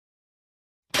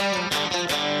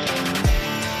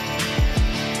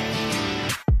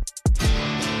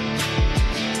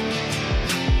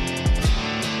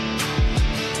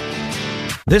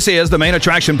This is the Main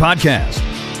Attraction Podcast.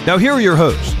 Now here are your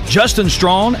hosts, Justin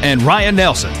Strawn and Ryan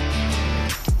Nelson.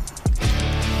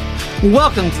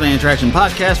 Welcome to the Main Attraction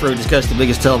Podcast, where we discuss the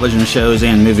biggest television shows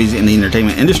and movies in the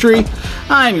entertainment industry.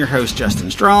 I'm your host, Justin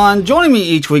Strawn. Joining me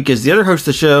each week is the other host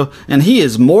of the show, and he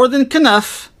is more than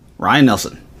enough, Ryan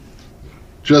Nelson.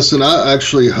 Justin, I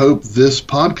actually hope this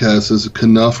podcast is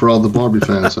enough for all the Barbie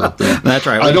fans out there. That's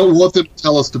right. I don't want them to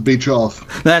tell us to beach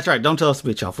off. That's right. Don't tell us to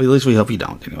beach off. At least we hope you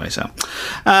don't. Anyway, so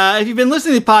if you've been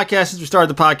listening to the podcast since we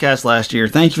started the podcast last year,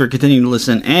 thank you for continuing to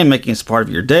listen and making us a part of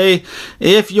your day.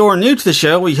 If you're new to the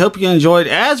show, we hope you enjoyed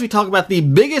as we talk about the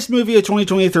biggest movie of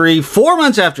 2023, 4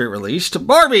 months after it released,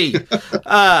 Barbie.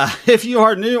 If you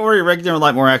are new or a regular and would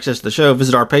like more access to the show,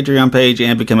 visit our Patreon page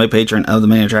and become a patron of the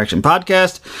Main Attraction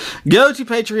Podcast. Go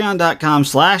to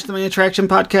patreon.com/The Main Attraction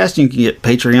Podcast. You can get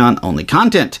Patreon-only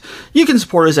content. You can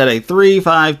support us at a $3,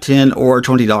 $5, $10, or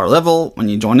 $20 level. When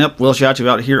you join up, we'll shout you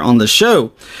out here on the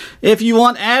show. If you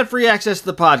want ad-free access to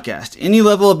the podcast, any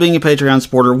level of being a Patreon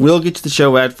supporter will get you the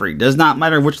show ad-free. Does not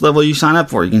matter which level you sign up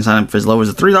for. You can sign up for as low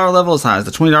as the $3 level, as high as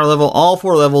the $20 level. All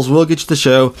 4 levels will get you the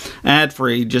show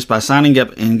ad-free just by signing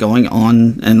up and going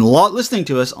on and listening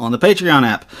to us on the Patreon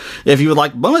app. If you would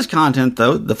like bonus content,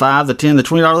 though, the $5, the $10, the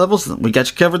 $20 levels, we got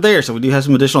you covered there. So we do have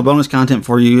some additional bonus content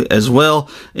for you as well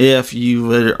if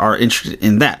you are interested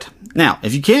in that. Now,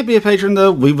 if you can't be a patron,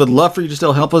 though, we would love for you to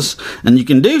still help us, and you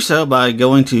can do so by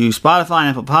going to Spotify and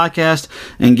Apple Podcast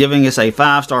and giving us a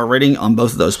 5-star rating on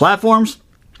both of those platforms.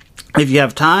 If you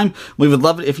have time, we would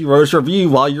love it if you wrote us a review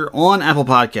while you're on Apple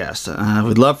Podcasts.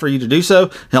 We'd love for you to do so.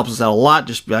 It helps us out a lot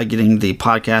just by getting the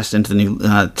podcast into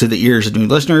the to the ears of new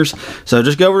listeners. So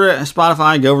just go over to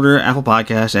Spotify, go over to Apple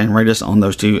Podcasts, and rate us on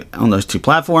those two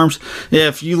platforms.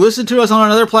 If you listen to us on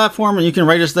another platform and you can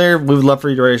rate us there, we would love for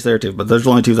you to rate us there too. But those are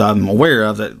the only two that I'm aware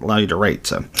of that allow you to rate.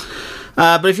 So.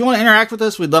 But if you want to interact with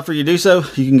us, we'd love for you to do so.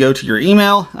 You can go to your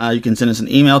email. You can send us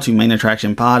an email to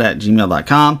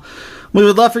mainattractionpod@gmail.com. We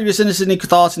would love for you to send us any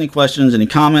thoughts, any questions, any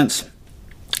comments,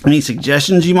 any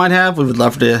suggestions you might have. We would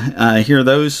love to hear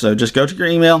those. So just go to your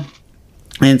email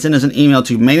and send us an email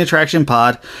to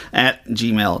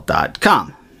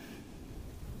mainattractionpod@gmail.com.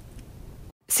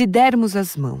 Se dermos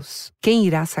as mãos, quem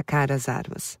irá sacar as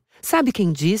armas? Sabe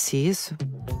quem disse isso?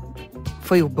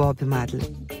 Foi o Bob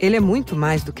Marley. Ele é muito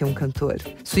mais do que um cantor.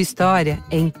 Sua história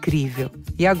é incrível.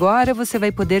 E agora você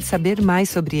vai poder saber mais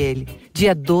sobre ele.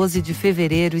 Dia 12 de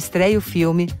fevereiro estreia o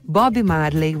filme Bob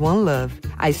Marley, One Love.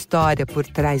 A história por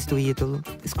trás do ídolo.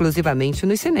 Exclusivamente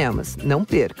nos cinemas. Não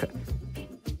perca.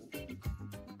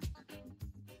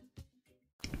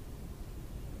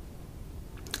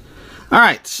 All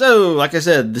right, so like I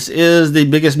said, this is the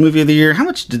biggest movie of the year. How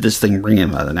much did this thing bring in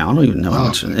by now? I don't even know how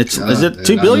much. Is it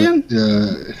 $2 billion?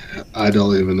 I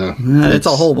don't even know. It's a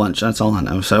whole bunch. That's all I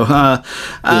know. So,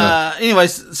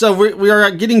 anyways, so we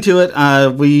are getting to it.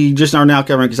 We just are now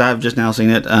covering because I have just now seen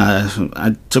it.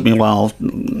 It took me a while.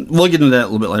 We'll get into that a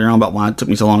little bit later on about why it took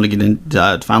me so long to get in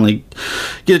to finally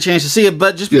get a chance to see it.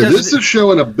 But just because this is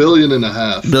showing $1.5 billion.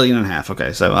 $1.5 billion.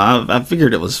 Okay, so I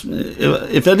figured it was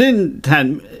if it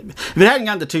hadn't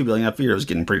gotten to $2 billion, I figured it was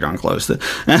getting pretty darn close.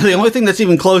 The only thing that's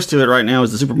even close to it right now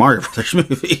is the Super Mario Brothers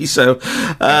movie. So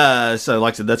like I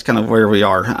said, that's kind of where we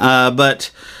are.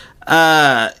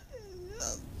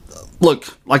 Look,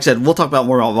 like I said, we'll talk about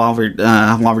more while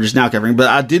we're just now covering. But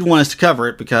I did want us to cover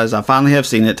it because I finally have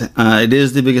seen it. It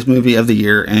is the biggest movie of the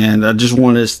year, and I just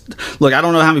want us. Look, I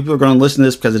don't know how many people are going to listen to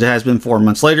this because it has been 4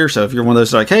 months later. So if you're one of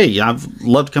those like, hey, I'd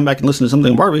love to come back and listen to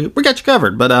something Barbie, we got you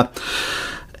covered. But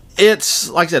it's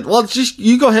like I said. Well, just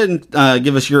you go ahead and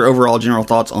give us your overall general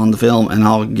thoughts on the film, and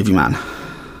I'll give you mine.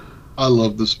 I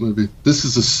love this movie. This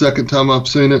is the second time I've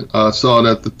seen it. I saw it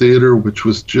at the theater, which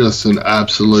was just an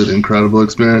absolute incredible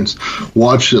experience.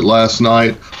 Watched it last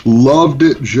night. Loved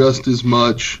it just as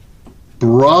much.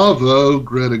 Bravo,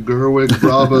 Greta Gerwig.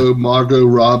 Bravo, Margot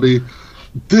Robbie.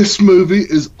 This movie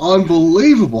is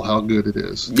unbelievable how good it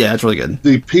is. Yeah, it's really good.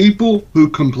 The people who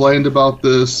complained about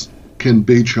this can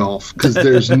beach off because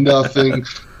there's nothing.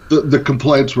 The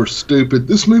complaints were stupid.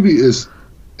 This movie is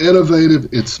innovative.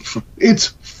 It's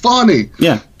funny.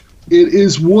 Yeah. It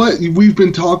is what we've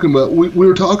been talking about. We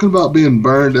were talking about being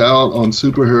burned out on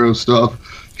superhero stuff.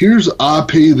 Here's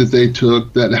IP that they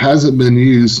took that hasn't been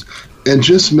used and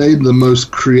just made the most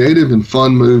creative and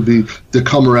fun movie to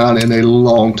come around in a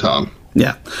long time.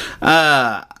 Yeah.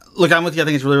 Look, I'm with you. I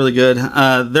think it's really, really good.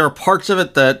 There are parts of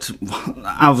it that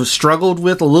I've struggled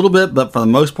with a little bit, but for the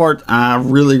most part, I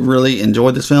really, really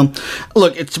enjoyed this film.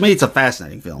 Look, to me, it's a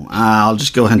fascinating film. I'll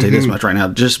just go ahead and tell you this much right now.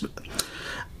 Just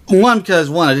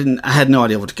because I had no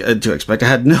idea what to expect. I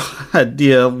had no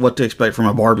idea what to expect from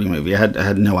a Barbie movie. I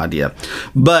had no idea.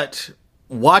 But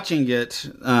watching it,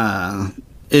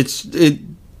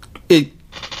 it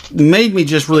made me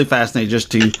just really fascinated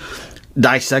just to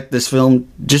dissect this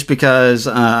film, just because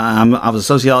I was a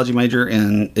sociology major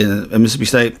in Mississippi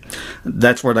State.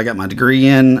 That's where I got my degree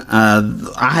in.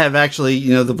 I have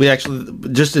actually, we actually,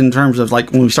 just in terms of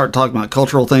like when we start talking about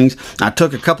cultural things, I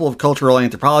took a couple of cultural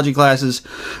anthropology classes.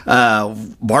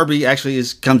 Barbie actually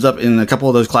comes up in a couple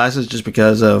of those classes just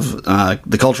because of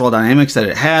the cultural dynamics that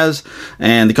it has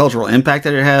and the cultural impact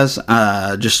that it has.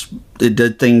 It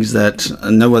did things that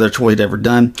no other toy had ever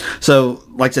done. So,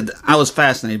 like I said, I was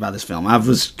fascinated by this film. I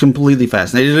was completely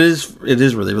fascinated. It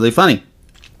is really, really funny.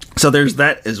 So there's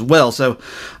that as well. So,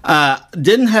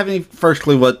 didn't have any first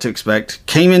clue what to expect.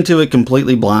 Came into it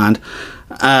completely blind.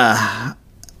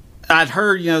 I'd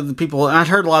heard, I'd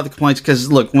heard a lot of the complaints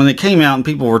because, look, when it came out and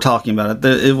people were talking about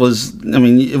it, it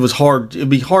was hard. It'd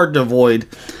be hard to avoid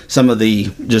some of the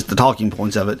talking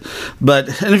points of it.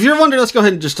 And if you're wondering, let's go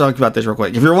ahead and just talk about this real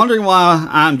quick. If you're wondering why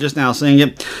I'm just now seeing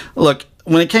it, look,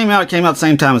 when it came out the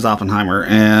same time as Oppenheimer,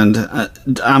 and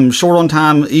I'm short on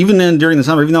time, even during the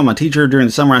summer. Even though I'm a teacher during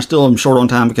the summer, I still am short on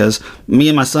time because me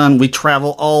and my son, we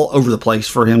travel all over the place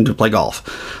for him to play golf.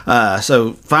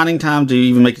 So finding time to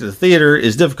even make it to the theater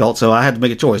is difficult, so I had to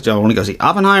make a choice. Do I want to go see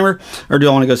Oppenheimer, or do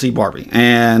I want to go see Barbie?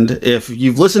 And if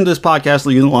you've listened to this podcast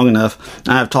long enough,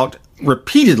 I have talked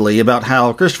repeatedly about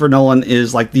how Christopher Nolan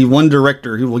is like the one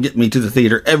director who will get me to the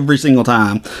theater every single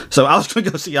time. So I was going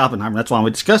to go see Oppenheimer. That's why we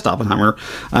discussed Oppenheimer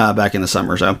back in the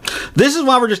summer. So this is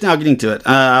why we're just now getting to it.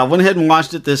 I went ahead and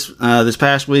watched it this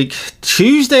past week,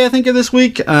 Tuesday, I think, of this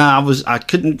week. I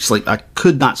couldn't sleep. I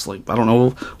could not sleep. I don't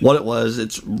know what it was.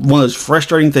 It's one of those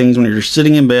frustrating things when you're just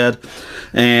sitting in bed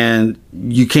and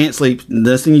you can't sleep. The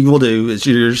next thing you will do is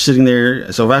you're sitting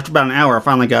there. So after about an hour, I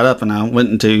finally got up and I went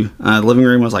into the living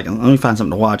room. I was like, let me find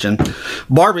something to watch. And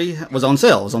Barbie was on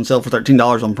sale. It was on sale for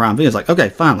 $13 on Prime Video. It's like, okay,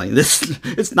 finally,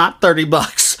 it's not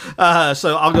 $30.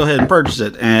 So I'll go ahead and purchase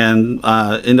it and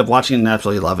end up watching it and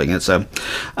absolutely loving it. So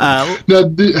now,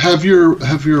 have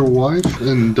your wife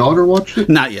and daughter watched it?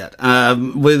 Not yet.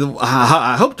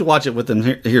 I hope to watch it with them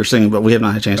here soon, but we have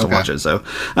not had a chance to watch it. So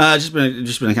just been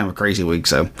a kind of a crazy week.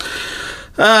 So.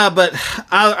 But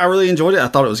I really enjoyed it. I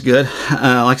thought it was good. Like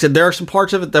I said, there are some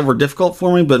parts of it that were difficult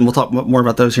for me, but we'll talk more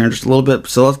about those here in just a little bit.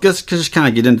 So let's just kind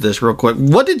of get into this real quick.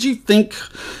 What did you think?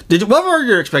 What were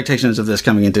your expectations of this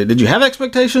coming into it? Did you have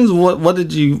expectations? What were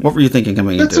you thinking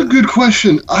coming into it? That's a good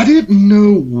question. I didn't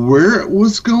know where it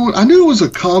was going. I knew it was a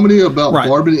comedy about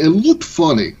Barbie. It looked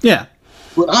funny. Yeah.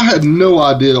 But I had no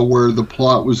idea where the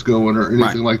plot was going or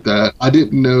anything like that. I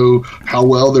didn't know how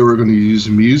well they were going to use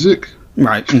music.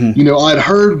 Right. Mm-hmm. I'd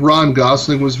heard Ryan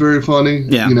Gosling was very funny.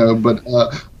 Yeah.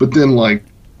 But then like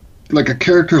a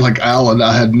character like Alan,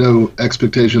 I had no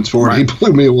expectations for. Right. He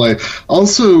blew me away.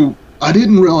 Also, I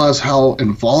didn't realize how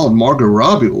involved Margot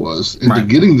Robbie was into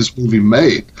getting this movie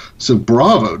made. So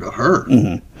bravo to her.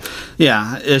 Mm-hmm.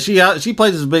 Yeah, she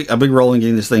plays a big role in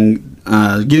getting this thing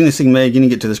made,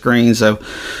 getting it to the screen. So,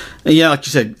 yeah, like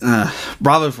you said,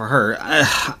 bravo for her.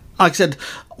 Like I said,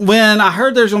 when I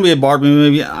heard there's going to be a Barbie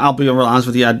movie, I'll be real honest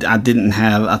with you, I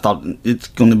thought it's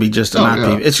going to be just an IP.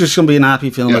 Yeah. It's just going to be an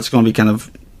IP film that's going to be kind of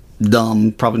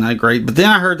dumb, probably not great. But then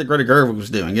I heard that Greta Gerwig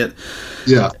was doing it.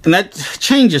 Yeah. And that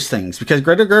changes things because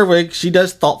Greta Gerwig, she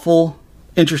does thoughtful,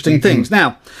 interesting things.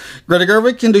 Now, Greta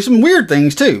Gerwig can do some weird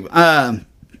things too.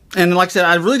 And like I said,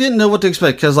 I really didn't know what to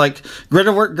expect because, like,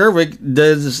 Greta Gerwig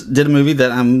did a movie that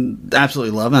I'm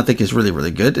absolutely loving. I think is really, really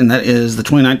good, and that is the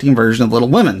 2019 version of Little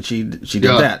Women. She did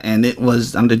that, and it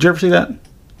was. Did you ever see that?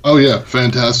 Oh yeah,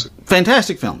 fantastic.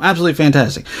 Fantastic film, absolutely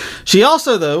fantastic. She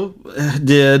also, though,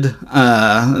 did,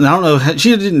 I don't know,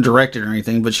 she didn't direct it or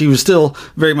anything, but she was still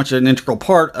very much an integral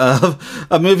part of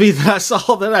a movie that I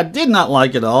saw that I did not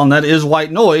like at all, and that is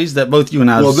White Noise, that both you and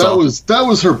I saw. Well, that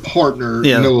was her partner,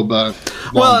 about.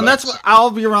 Well, and that's what,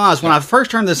 I'll be honest, when I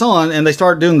first turned this on and they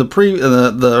started doing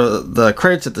the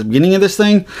credits at the beginning of this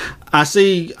thing, I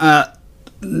see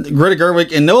Greta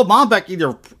Gerwig and Noah Baumbach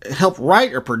either helped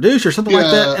write or produce or something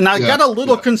like that, and I got a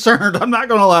little concerned. I'm not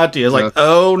going to lie to you. It's like,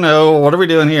 oh no, what are we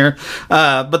doing here?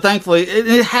 But thankfully,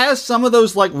 it has some of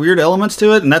those like weird elements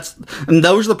to it, and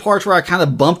those are the parts where I kind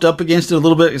of bumped up against it a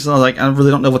little bit. So I was like, I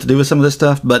really don't know what to do with some of this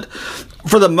stuff. But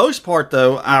for the most part,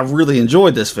 though, I really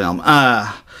enjoyed this film.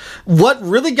 What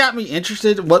really got me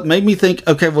interested, what made me think,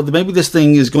 okay, well, maybe this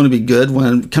thing is going to be good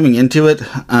when coming into it,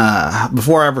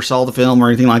 before I ever saw the film or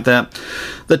anything like that,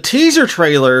 the teaser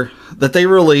trailer that they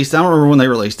released, I don't remember when they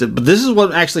released it, but this is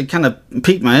what actually kind of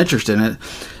piqued my interest in it.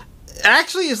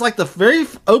 Actually, is like the very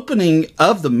opening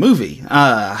of the movie.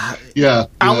 I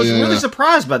was really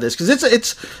surprised by this because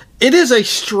it is a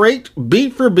straight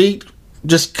beat for beat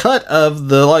just cut of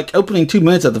the like opening 2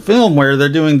 minutes of the film where they're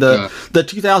doing the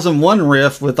 2001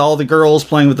 riff with all the girls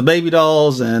playing with the baby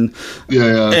dolls and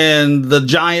the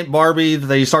giant Barbie.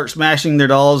 They start smashing their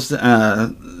dolls.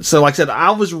 So like I said,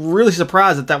 I was really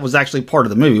surprised that was actually part of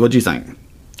the movie. What do you think?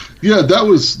 Yeah, that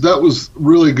was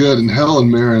really good, and Helen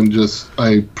Mirren just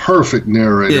a perfect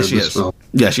narrator in this film.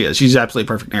 Yeah, she is. She's absolutely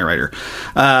a perfect narrator.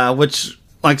 Which,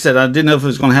 like I said, I didn't know if it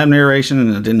was going to have narration,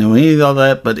 and I didn't know any of all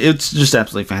that, but it's just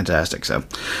absolutely fantastic. So,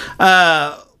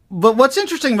 but what's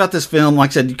interesting about this film, like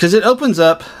I said, because it opens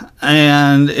up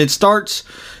and it starts.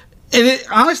 And it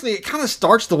honestly, it kind of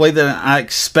starts the way that I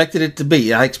expected it to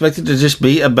be. I expected it to just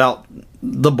be about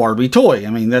the Barbie toy. I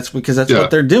mean, that's because that's what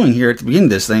they're doing here at the beginning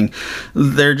of this thing.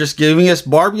 They're just giving us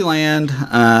Barbie land.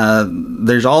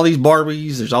 There's all these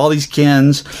Barbies. There's all these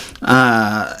Kens.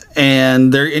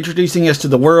 And they're introducing us to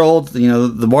the world. You know,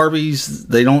 the Barbies,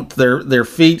 their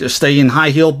feet stay in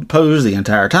high heel pose the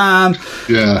entire time.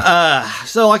 Yeah.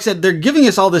 So like I said, they're giving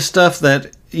us all this stuff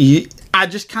that I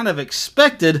just kind of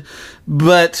expected,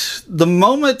 but the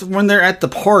moment when they're at the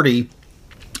party,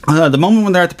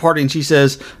 and she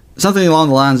says something along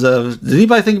the lines of, did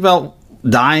anybody think about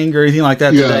dying or anything like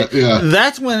that today? Yeah.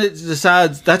 That's when it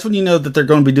decides, that's when you know that they're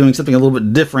going to be doing something a little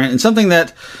bit different and something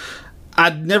that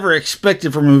I'd never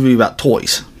expected from a movie about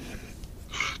toys.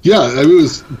 Yeah, it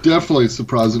was definitely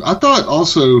surprising. I thought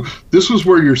also this was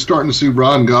where you're starting to see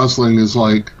Ryan Gosling is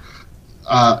like,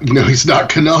 he's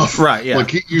not enough. Right, yeah.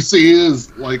 Like, you see he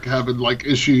is, like, having, like,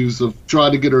 issues of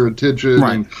trying to get her attention.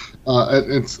 Right.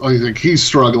 And it's like he's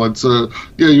struggling. So,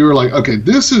 yeah, you were like, okay,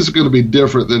 this is going to be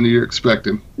different than you're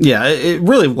expecting. Yeah, it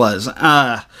really was.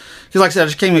 Because, like I said, I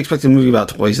just came expecting a movie about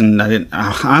toys, and I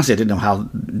didn't know how.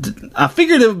 I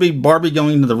figured it would be Barbie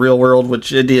going into the real world,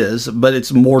 which it is, but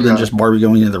it's more than just Barbie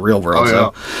going into the real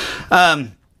world.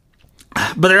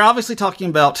 But they're obviously talking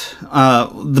about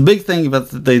the big thing about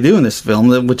that they do in this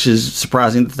film, which is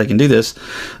surprising that they can do this.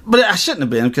 But I shouldn't have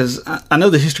been, because I know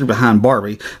the history behind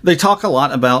Barbie. They talk a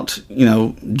lot about,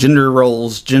 gender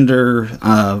roles, gender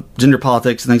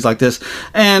politics, and things like this.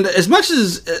 And as much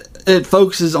as it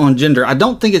focuses on gender, I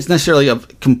don't think it's necessarily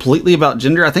completely about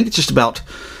gender. I think it's just about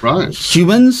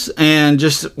humans and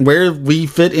just where we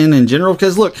fit in general.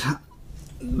 Because look,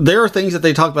 there are things that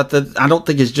they talk about that I don't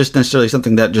think is just necessarily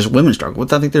something that just women struggle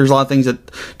with. I think there's a lot of things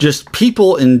that just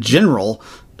people in general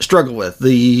struggle with.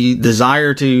 The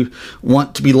desire to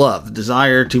want to be loved, the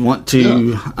desire to want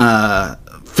to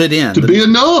fit in, to be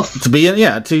enough,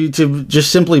 to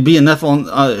just simply be enough on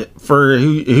for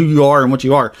who you are and what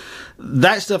you are.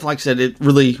 That stuff, like I said, it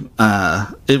really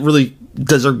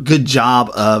does a good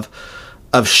job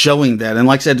of showing that. And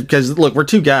like I said, because look, we're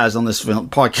two guys on this film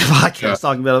podcast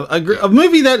talking about a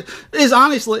movie that is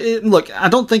honestly, look, I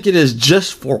don't think it is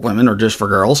just for women or just for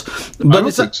girls, but I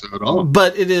don't think so at all.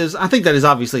 But it is. I think that is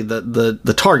obviously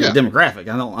the target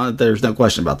demographic. There's no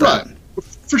question about that. Right.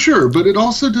 For sure, but it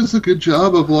also does a good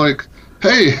job of like,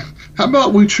 hey, how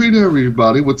about we treat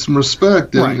everybody with some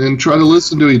respect and try to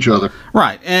listen to each other?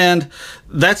 Right, and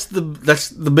that's the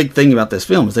big thing about this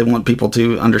film is they want people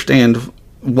to understand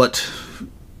what.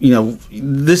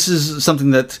 This is something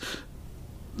that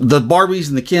the Barbies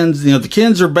and the Kens, the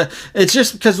Kens are, it's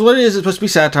just because what it is, it's supposed to be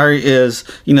satire is,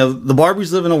 the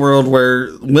Barbies live in a world where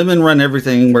women run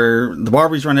everything, where the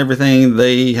Barbies run everything,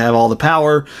 they have all the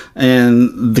power,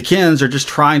 and the Kens are just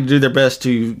trying to do their best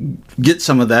to get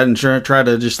some of that and try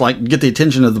to just like get the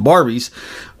attention of the Barbies.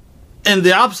 And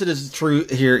the opposite is true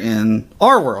here in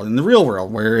our world, in the real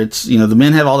world, where it's, the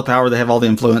men have all the power, they have all the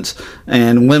influence,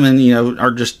 and women,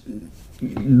 are just,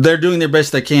 they're doing their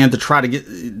best they can to try to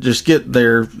get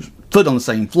their foot on the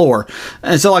same floor.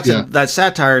 And so like I said, that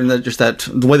satire and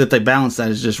the way that they balance that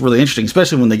is just really interesting,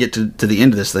 especially when they get to the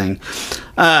end of this thing.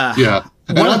 And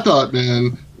I thought,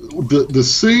 man, the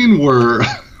scene where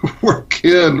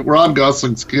Ron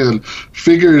Gosling's Ken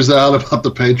figures out about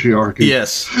the patriarchy.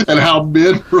 Yes. And how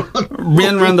men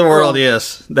run the world.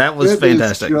 Yes. That was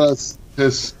fantastic. It's just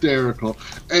hysterical.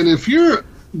 And if you're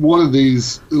one of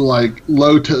these like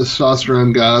low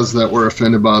testosterone guys that were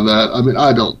offended by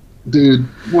that, dude,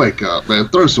 wake up, man.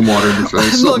 Throw some water in your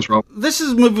face. Something's wrong. This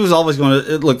movie was always going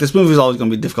to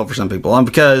be difficult for some people,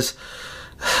 because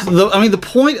the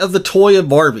point of the toy of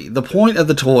Barbie, the point of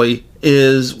the toy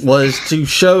was to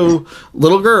show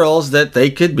little girls that they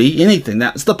could be anything.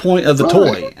 That's the point of the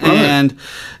toy. Right. And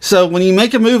so when you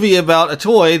make a movie about a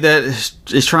toy that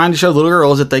is trying to show little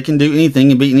girls that they can do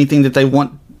anything and be anything that they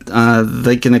want,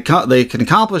 they can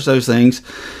accomplish those things,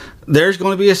 there's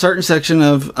going to be a certain section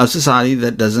of society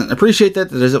that doesn't appreciate that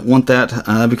doesn't want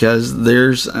that, because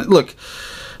there's look,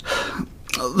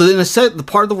 in the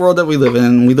part of the world that we live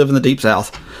in the Deep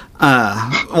South,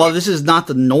 While this is not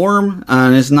the norm,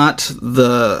 and it's not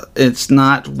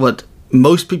what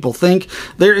most people think,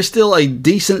 there is still a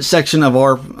decent section of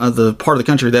the part of the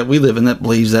country that we live in that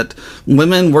believes that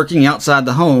women working outside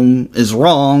the home is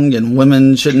wrong, and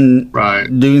women shouldn't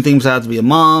do anything besides be a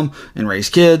mom and raise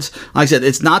kids. Like I said,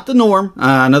 it's not the norm.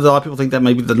 I know that a lot of people think that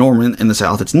may be the norm in the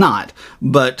South. It's not,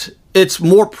 but it's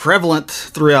more prevalent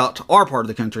throughout our part of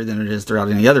the country than it is throughout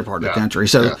any other part of the country.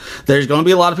 So there's going to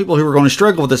be a lot of people who are going to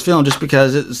struggle with this film just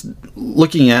because it's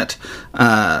looking at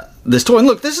this toy. And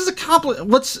look, this is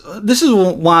this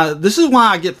is why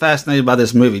I get fascinated by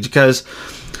this movie, because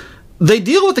they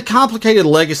deal with the complicated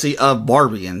legacy of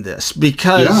Barbie in this,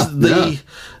 because the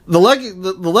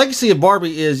legacy of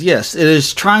Barbie is, yes, it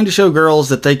is trying to show girls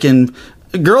that they can.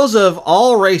 Girls of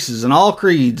all races and all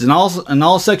creeds and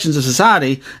all sections of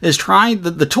society is trying.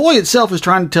 The toy itself is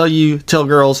trying to tell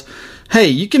girls, hey,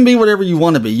 you can be whatever you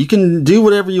want to be. You can do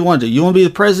whatever you want to do. You want to be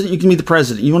the president, you can be the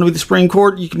president. You want to be the Supreme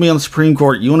Court, you can be on the Supreme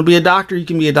Court. You want to be a doctor, you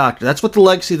can be a doctor. That's what the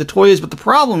legacy of the toy is. But the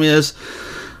problem is,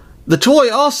 the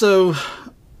toy also,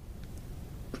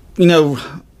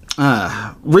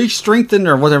 re-strengthened,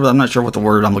 or whatever. I'm not sure what the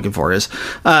word I'm looking for is.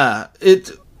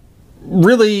 It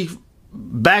really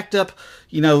backed up,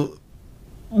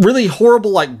 really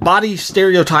horrible body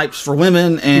stereotypes for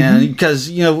women, and because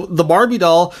the Barbie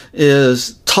doll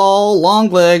is tall, long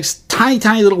legs,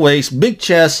 tiny little waist, big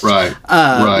chest,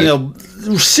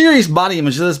 serious body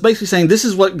image that's basically saying this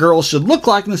is what girls should look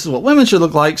like and this is what women should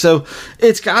look like. So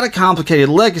it's got a complicated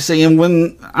legacy, and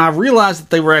when I realized that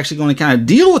they were actually going to kind of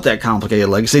deal with that complicated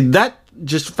legacy, that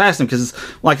just fascinating, because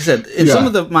like I said, in some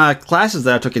of my classes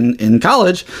that I took in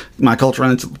college, my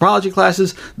cultural anthropology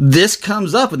classes, this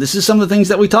comes up, and this is some of the things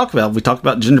that we talk about. We talked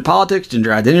about gender politics,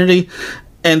 gender identity,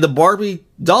 and the Barbie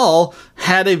doll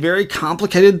had a very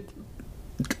complicated,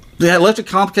 left a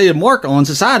complicated mark on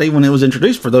society when it was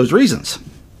introduced for those reasons.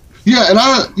 Yeah, and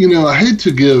I hate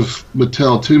to give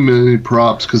Mattel too many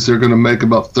props because they're going to make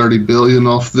about $30 billion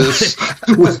off this,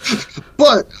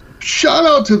 but shout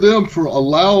out to them for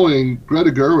allowing Greta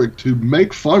Gerwig to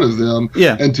make fun of them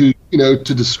and to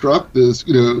construct this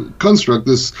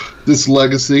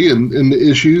legacy and the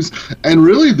issues. And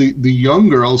really the young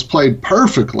girls played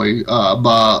perfectly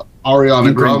by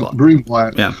Ariana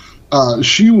Greenblatt. Yeah.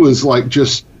 She was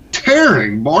just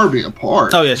tearing Barbie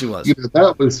apart. Oh yeah, she was.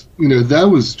 That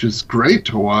was just great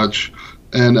to watch.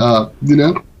 And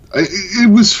it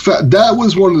was that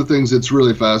was one of the things that's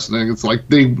really fascinating. It's like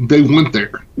they went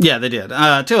there. Yeah, they did.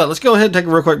 Tell you what, let's go ahead and take a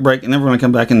real quick break, and then we're going to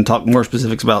come back and talk more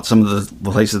specifics about some of the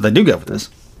places they do go with this.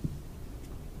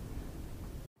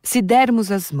 Se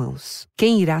dermos as mãos,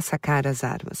 quem irá sacar as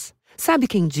armas? Sabe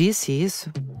quem disse isso?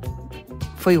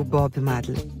 Foi o Bob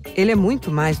Marley. Ele é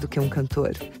muito mais do que um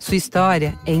cantor. Sua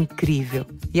história é incrível.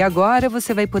 E agora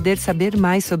você vai poder saber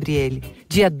mais sobre ele.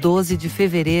 Dia 12 de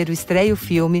fevereiro estreia o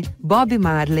filme Bob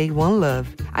Marley, One Love.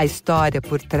 A história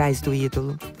por trás do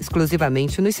ídolo.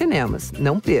 Exclusivamente nos cinemas.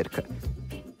 Não perca.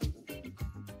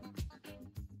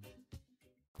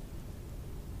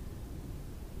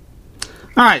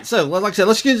 All right, so like I said,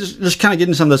 let's just kind of get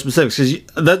into some of the specifics, because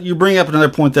you bring up another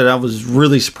point that I was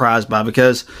really surprised by,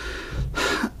 because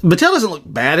Mattel doesn't look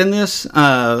bad in this,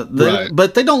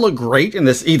 but they don't look great in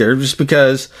this either, just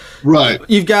because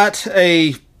you've got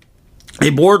a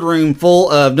boardroom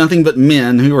full of nothing but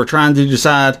men who are trying to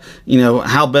decide,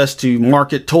 how best to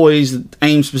market toys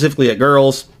aimed specifically at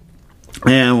girls,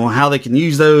 and how they can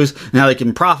use those, and how they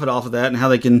can profit off of that, and how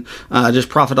they can just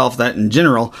profit off of that in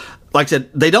general. Like I said,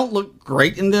 they don't look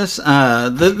great in this. They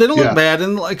don't look bad,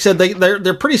 and like I said,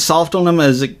 they're pretty soft on them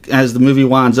as the movie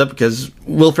winds up, because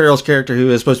Will Ferrell's character, who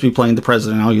is supposed to be playing the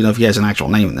president, I don't even know if he has an actual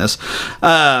name in this.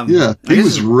 He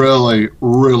was really,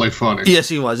 really funny. Yes,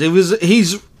 he was.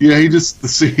 He's just the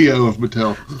CEO of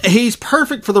Mattel. He's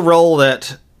perfect for the role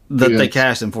that they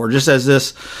cast him for, just as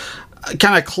this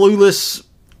kind of clueless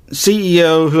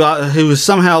CEO who has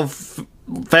somehow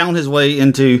found his way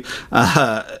into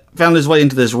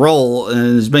this role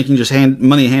and is making just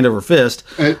money hand over fist.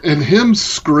 And him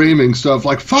screaming stuff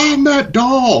like, "Find that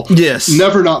doll!" Yes.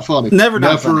 Never not funny. Never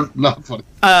not funny.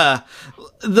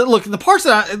 The parts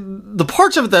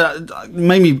of it that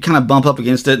made me kind of bump up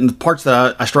against it, and the parts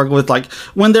that I struggle with, like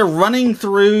when they're running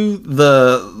through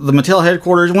the Mattel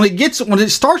headquarters, when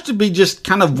it starts to be just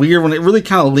kind of weird, when it really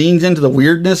kind of leans into the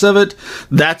weirdness of it,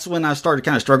 that's when I started to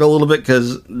kind of struggle a little bit,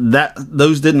 because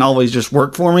those didn't always just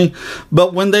work for me.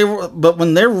 But when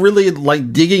they're really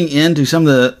digging into some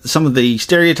of the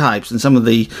stereotypes and some of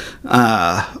the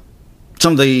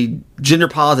some of the gender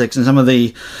politics and some of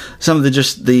the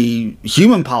just the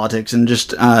human politics and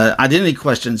just identity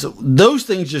questions. Those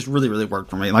things just really, really worked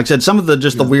for me. Like I said, some of the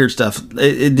the weird stuff,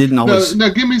 it didn't always. Now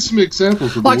give me some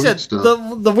examples of the weird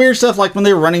stuff. The weird stuff, like when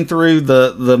they were running through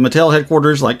the Mattel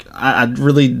headquarters, like I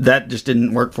really, that just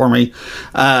didn't work for me.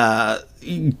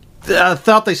 I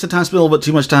thought they sometimes spent a little bit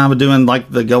too much time doing like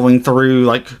the going through,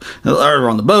 like or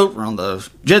on the boat, or on the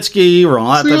jet ski, or on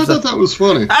all that. See, I thought that was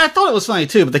funny. I thought it was funny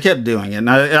too, but they kept doing it, and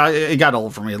it got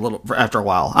old for me a little after a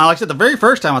while. Like I said, the very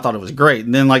first time I thought it was great,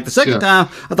 and then like the second time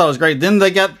I thought it was great. Then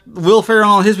they got Will Ferrell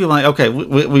and all his people. Like, okay,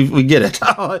 we get it.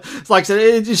 It's like I said,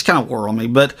 it just kind of wore on me,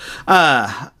 but like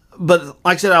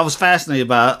I said, I was fascinated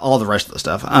by all the rest of the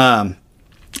stuff. I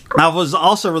was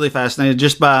also really fascinated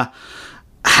just by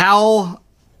how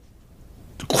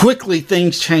quickly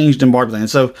things changed in Barbie Land.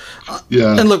 So,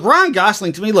 and look, Ryan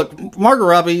Gosling, to me, look, Margot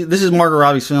Robbie, this is Margot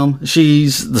Robbie's film.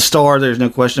 She's the star. There's no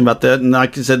question about that. And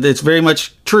like I said, it's very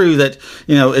much true that,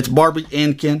 it's Barbie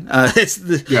and Ken.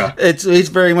 It's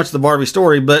very much the Barbie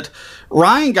story. But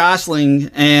Ryan Gosling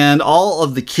and all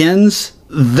of the Kens,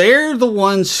 they're the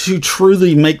ones who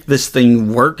truly make this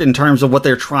thing work in terms of what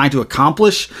they're trying to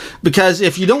accomplish. Because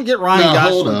if you don't get Ryan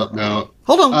Gosling...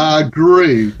 Hold on. I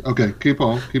agree. Okay, keep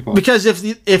on. Because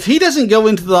if he doesn't go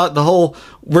into the whole,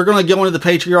 we're going to go into the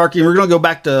patriarchy and we're going to go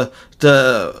back to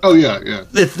oh yeah.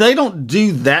 If they don't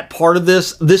do that part of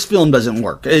this film doesn't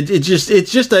work. It's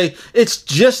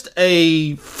just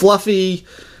a fluffy,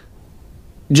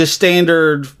 just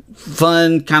standard,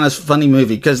 fun, kind of funny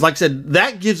movie. Because like I said,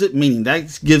 that gives it meaning.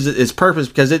 That gives it its purpose,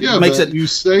 because it makes it... You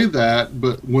say that,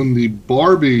 but when the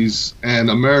Barbies and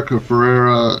America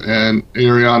Ferrera and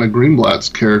Ariana Greenblatt's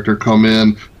character come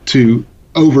in to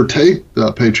overtake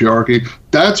the patriarchy,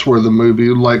 that's where the movie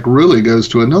really goes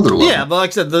to another level. Yeah, but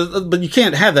like I said, but you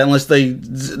can't have that unless they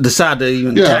decide to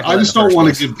even tackle I just don't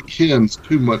want to give the Kens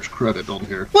too much credit on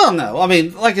here. Well, no, I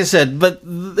mean, like I said, but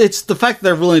it's the fact that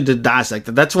they're willing to dissect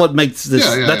it. That's what makes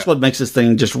this. What makes this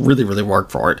thing just really, really work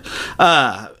for it.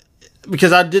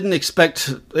 Because I didn't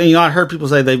expect. I heard people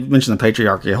say they mentioned the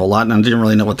patriarchy a whole lot, and I didn't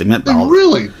really know what they meant by all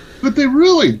that. But they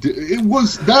really did.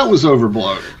 That was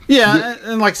overblown. Yeah,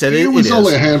 and like I said, it was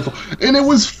only a handful. And it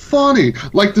was funny.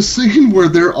 Like the scene where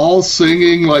they're all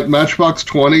singing like Matchbox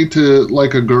 20 to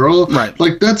like a girl. Right.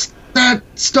 Like that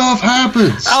stuff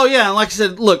happens. Oh, yeah. And like I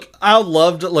said, look, I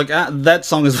loved that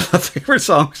song is my favorite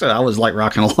song. So I was like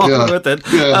rocking along with it.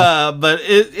 Yeah. But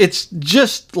it's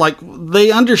just like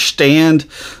they understand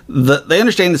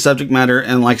the subject matter.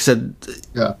 And like I said,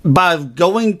 by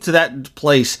going to that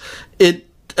place, it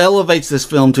elevates this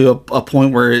film to a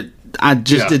point where I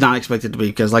just did not expect it to be,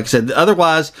 because like I said,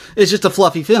 otherwise it's just a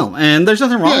fluffy film, and there's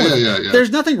nothing wrong with it.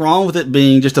 There's nothing wrong with it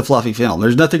being just a fluffy film.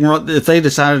 There's nothing wrong if they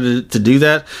decided to do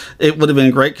that. It would have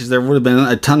been great, because there would have been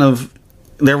a ton of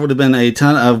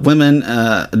women,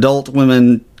 adult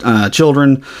women,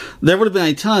 children. There would have been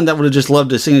a ton that would have just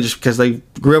loved to see it, just because they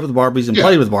grew up with Barbies and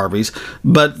played with Barbies.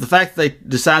 But the fact that they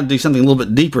decided to do something a little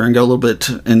bit deeper and go a little bit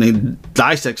and they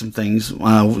dissect some things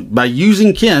by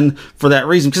using Ken for that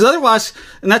reason. Because otherwise,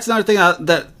 and that's another thing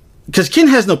because Ken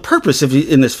has no purpose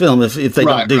in this film if they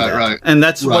don't do that. Right. And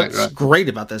that's what's great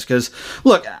about this. Because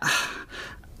look,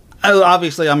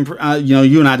 obviously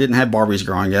you and I didn't have Barbies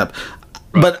growing up.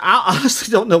 Right. But I honestly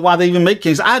don't know why they even make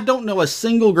Kens. I don't know a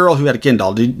single girl who had a Ken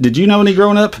doll. Did you know any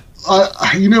growing up?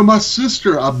 My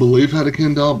sister, I believe, had a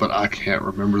Ken doll, but I can't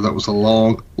remember. That was a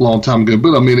long, long time ago.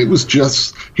 But I mean, he was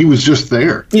just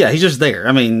there. Yeah, he's just there.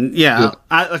 I mean, like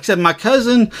I said, my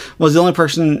cousin was the only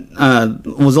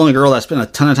girl that I spent a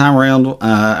ton of time around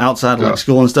outside of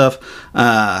school and stuff.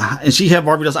 And she had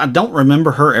Barbie dolls. I don't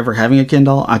remember her ever having a Ken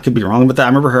doll. I could be wrong about that. I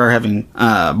remember her having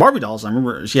Barbie dolls. I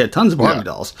remember she had tons of Barbie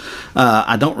dolls.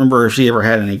 I don't remember if she ever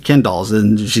had any Ken dolls,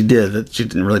 and she did. She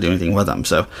didn't really do anything with them.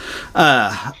 So,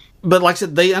 but like I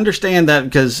said, they understand that,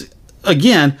 because,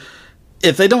 again,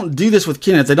 if they don't do this with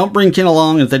Ken, if they don't bring Ken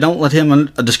along, and if they don't let him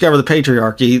discover the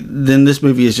patriarchy, then this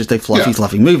movie is just a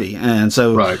fluffy movie. And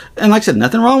so, and like I said,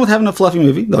 nothing wrong with having a fluffy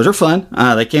movie. Those are fun.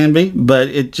 They can be, but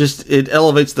it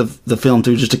elevates the film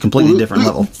to just a completely different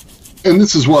level. And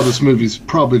this is why this movie's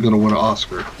probably going to win an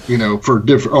Oscar,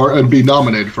 and be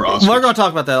nominated for Oscar. We're going to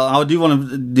talk about that. I do want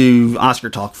to do Oscar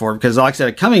talk for it, because, like I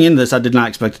said, coming into this, I did not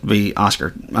expect it to be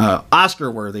Oscar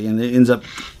worthy, and it ends up.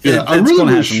 I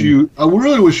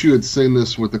really wish you had seen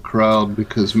this with the crowd,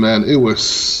 because man, it was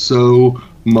so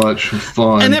much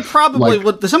fun. And it probably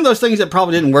would. Some of those things that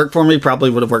probably didn't work for me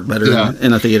probably would have worked better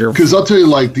in a theater. Because I'll tell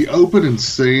you, the opening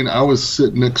scene, I was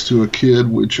sitting next to a kid,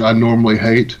 which I normally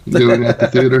hate doing at the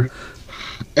theater.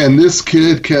 And this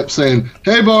kid kept saying,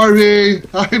 "Hey, Barbie!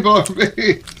 Hi,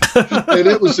 Barbie!" And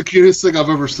it was the cutest thing I've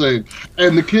ever seen.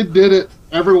 And the kid did it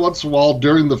every once in a while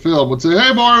during the film, would say,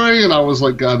 "Hey, Barbie," and I was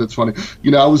like, God, that's funny.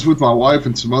 I was with my wife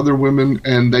and some other women,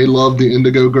 and they loved the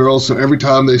Indigo Girls, so every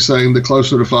time they sang the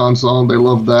Closer to Fine song, they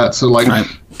loved that. So, like, right.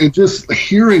 And just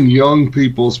hearing young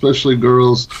people, especially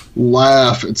girls,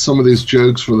 laugh at some of these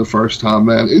jokes for the first time,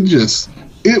 man,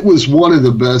 it was one of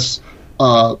the best,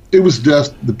 it was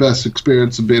just the best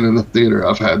experience of being in the theater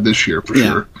I've had this year, for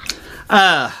sure.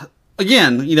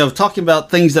 Again, talking about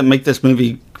things that make this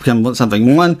movie become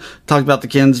something. One, talk about the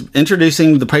Kens,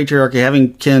 introducing the patriarchy,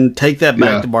 having Ken take that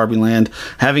back to Barbie Land,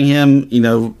 having him,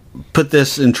 put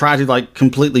this and try to like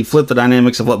completely flip the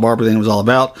dynamics of what Barbie Land was all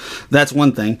about. That's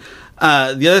one thing.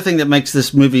 The other thing that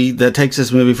takes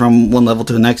this movie from one level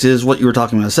to the next is what you were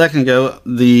talking about a second ago,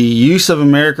 the use of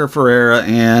America Ferrera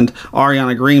and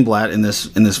Ariana Greenblatt in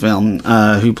this film,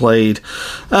 who played,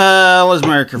 what was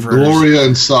America Ferrera? Gloria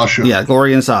and Sasha. Yeah,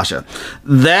 Gloria and Sasha.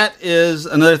 That is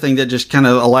another thing that just kind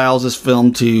of allows this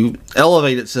film to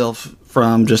elevate itself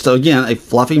from just, again, a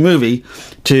fluffy movie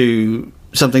to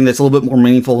something that's a little bit more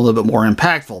meaningful, a little bit more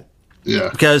impactful. Yeah.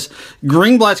 Because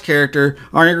Greenblatt's character,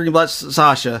 Ariana Greenblatt's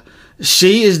Sasha,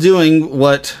 she is doing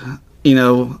what,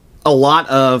 a lot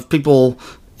of people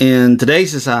in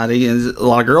today's society, and a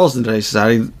lot of girls in today's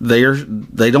society,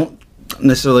 they don't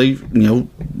necessarily,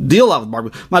 deal a lot with Barbie.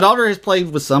 My daughter has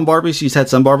played with some Barbies. She's had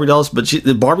some Barbie dolls, but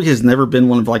Barbie has never been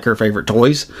one of like her favorite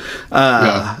toys.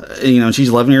 She's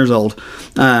 11 years old.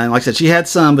 And like I said, she had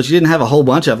some, but she didn't have a whole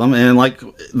bunch of them. And like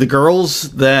the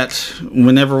girls that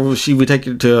whenever we take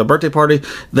her to a birthday party,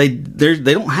 they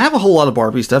don't have a whole lot of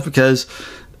Barbie stuff because,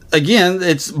 again,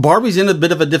 Barbie's in a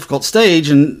bit of a difficult stage,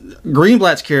 and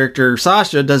Greenblatt's character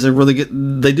Sasha does a really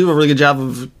good job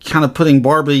of kind of putting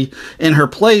Barbie in her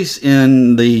place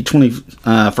in the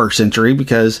 21st century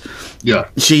because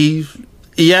she's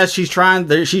trying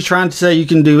to say you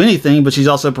can do anything, but she's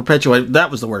also perpetuating. That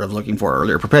was the word I was looking for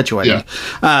earlier. Perpetuating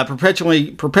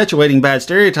bad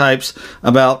stereotypes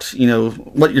about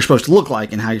what you're supposed to look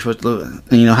like and how you're supposed to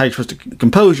how you're supposed to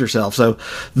compose yourself. So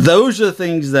those are the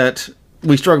things that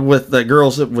we struggle with, that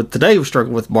girls with today we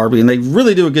struggle with Barbie, and they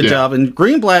really do a good job. And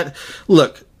Greenblatt,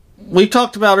 look, we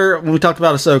talked about her when we talked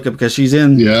about Ahsoka because she's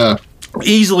in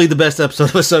easily the best episode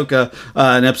of Ahsoka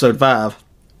in episode 5.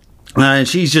 And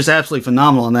she's just absolutely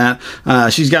phenomenal in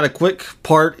that. She's got a quick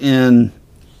part in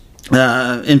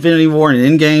Infinity War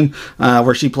and Endgame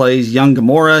where she plays young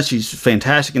Gamora. She's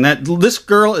fantastic in that. This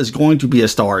girl is going to be a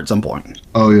star at some point.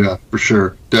 Oh, yeah, for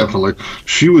sure. Definitely.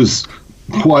 She was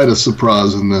quite a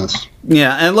surprise in this.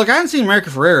 Yeah, and look, I haven't seen America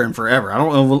Ferrera in forever. I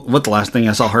don't know what the last thing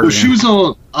I saw her in. She was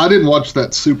on, I didn't watch that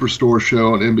Superstore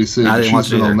show on NBC. I didn't watch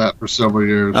it either. She's been on that for several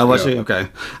years. I watched it, okay.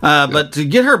 But to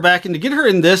get her back and to get her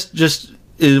in this just...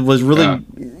 It was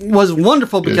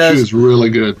wonderful because she was really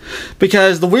good.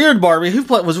 Because the weird Barbie, who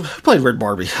played Weird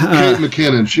Barbie? Kate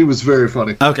McKinnon. She was very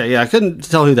funny. Okay, yeah, I couldn't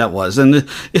tell who that was, and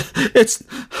it's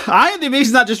IMDb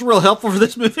is not just real helpful for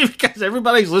this movie because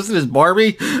everybody's listed as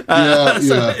Barbie.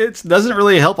 It doesn't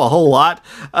really help a whole lot.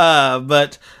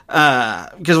 But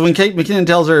because when Kate McKinnon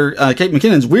tells her, Kate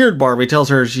McKinnon's weird Barbie tells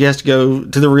her she has to go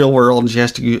to the real world and she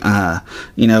has to,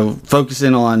 focus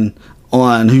in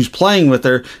on who's playing with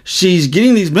her, she's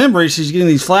getting these memories, she's getting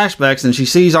these flashbacks, and she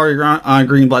sees Ariana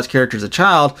Greenblatt's character as a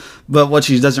child, but what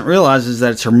she doesn't realize is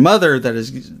that it's her mother that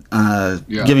is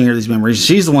giving her these memories.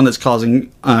 She's the one that's causing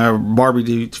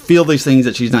Barbie to feel these things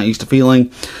that she's not used to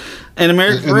feeling. And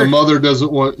the mother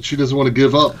doesn't want to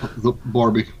give up the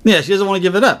Barbie. Yeah, she doesn't want to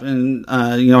give it up. And,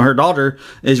 her daughter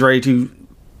is ready to,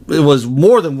 it was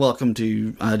more than welcome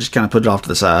to just kind of put it off to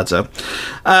the side. So,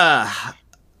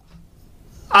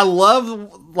 I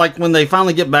love, like, when they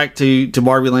finally get back to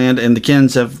Barbie Land and the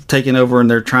Kens have taken over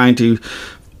and they're trying to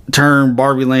turn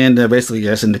Barbie Land, basically,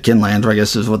 I guess, into Ken Land, I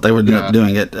guess is what they would end up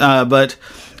doing it. But,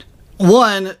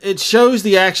 one, it shows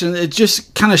the action. It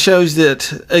just kind of shows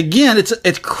that, again,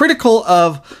 it's critical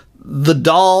of the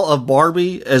doll of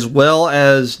Barbie as well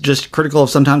as just critical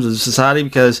of sometimes of society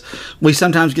because we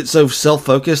sometimes get so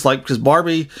self-focused, like, because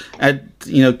Barbie,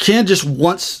 Ken just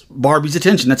wants Barbie's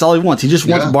attention. That's all he wants. He just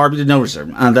wants Barbie to notice her.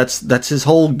 That's his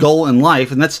whole goal in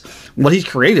life, and that's what he's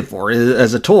created for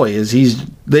as a toy, is he's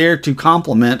there to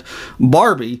complement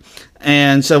Barbie.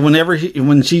 And so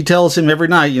when she tells him every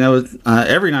night,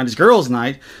 every night is girls'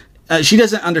 night, she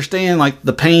doesn't understand like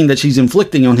the pain that she's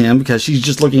inflicting on him because she's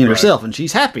just looking at herself and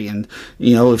she's happy. And,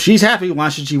 if she's happy, why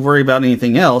should she worry about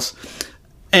anything else?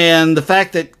 And the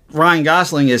fact that Ryan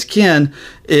Gosling as Ken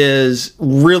is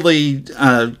really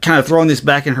kind of throwing this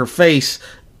back in her face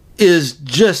is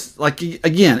just like,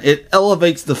 again, it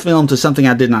elevates the film to something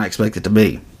I did not expect it to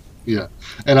be. Yeah.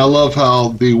 And I love how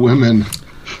the women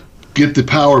get the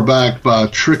power back by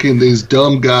tricking these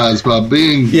dumb guys, by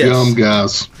being dumb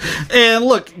guys. And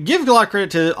look, give a lot of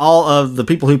credit to all of the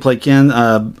people who play Ken.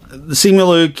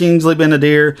 Simu Kingsley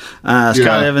Benadir,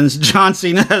 Scott Evans, John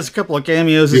Cena has a couple of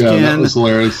cameos as Ken. That was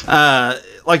hilarious. Like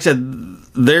I said,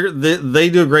 they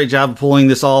do a great job of pulling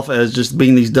this off as just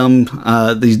being these dumb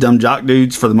jock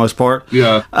dudes for the most part.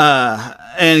 Yeah.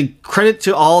 And credit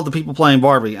to all the people playing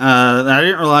Barbie. I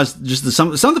didn't realize just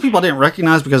some of the people I didn't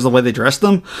recognize because of the way they dressed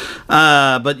them.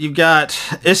 But you've got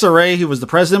Issa Rae, who was the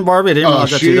president Barbie. I didn't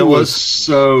realize that's who that was.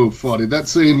 So funny. That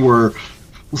scene where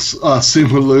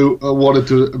Simu Liu wanted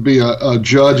to be a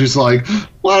judge. He's like,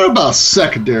 what about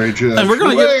secondary judge? And we're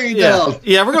going to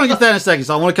get that in a second,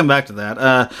 so I want to come back to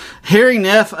that. Harry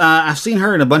Neff, I've seen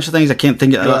her in a bunch of things I can't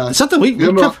think of. Something we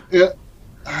covered.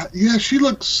 Yeah, she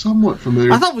looks somewhat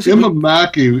familiar. I thought Emma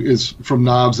Mackey is from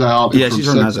Knives Out. Yeah, she's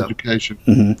from Knives Out. Education.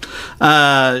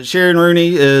 Mm-hmm. Sharon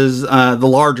Rooney is the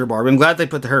larger Barbie. I'm glad they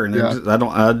put her in there. Yeah.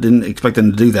 I didn't expect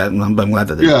them to do that, and I'm glad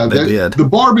that they did. The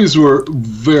Barbies were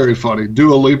very funny.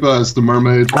 Dua Lipa as the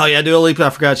mermaid. Oh yeah, Dua Lipa.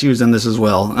 I forgot she was in this as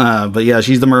well. But yeah,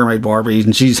 she's the mermaid Barbie,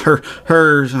 and she's her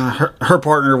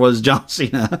partner was John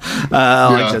Cena. Like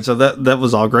I said, so that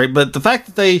was all great. But the fact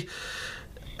that they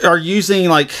are using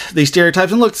like these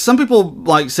stereotypes, and look, some people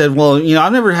like said, well,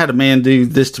 I've never had a man do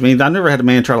this to me. I've never had a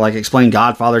man try to like explain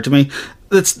Godfather to me.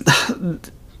 That's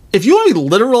if you want to be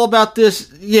literal about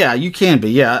this, yeah, you can be.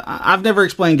 Yeah, I've never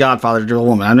explained Godfather to a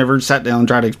woman. I've never sat down and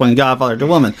tried to explain Godfather to a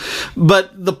woman.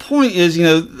 But the point is,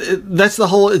 that's the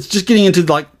whole. It's just getting into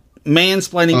like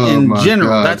mansplaining in general.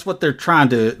 God. That's what they're trying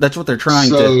to.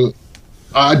 So,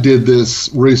 I did this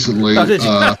recently. Oh, did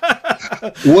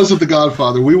you? Wasn't The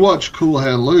Godfather. We watched Cool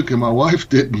Hand Luke, and my wife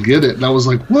didn't get it. And I was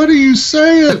like, what are you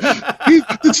saying?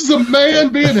 This is a man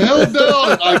being held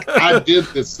down. And I did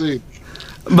this thing.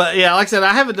 But yeah, like I said,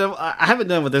 I haven't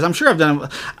done with this. I'm sure I've done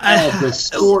the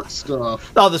sports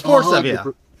stuff. Oh, the sports stuff, yeah.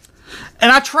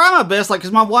 And I try my best, like,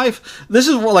 because my wife, this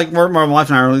is where my wife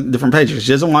and I are on different pages.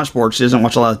 She doesn't watch sports. She doesn't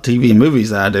watch a lot of TV and movies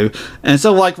that I do. And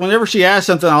so, like, whenever she asks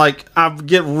something, I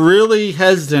get really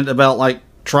hesitant about, like,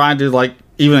 trying to, like,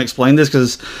 even explain this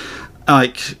because,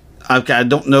 like, I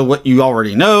don't know what you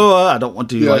already know. I don't want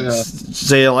to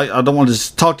say like I don't want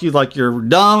to talk to you like you're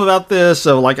dumb about this.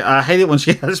 So like I hate it when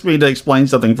she asks me to explain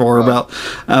something for her about.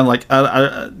 I'm like,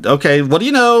 okay, what do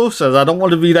you know? So I don't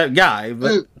want to be that guy.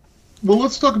 But well,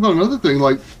 let's talk about another thing.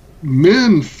 Like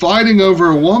men fighting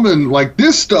over a woman. Like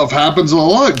this stuff happens a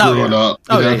lot growing up.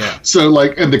 Yeah. So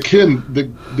like, and the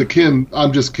Ken,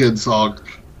 I'm just Kid song.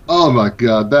 Oh my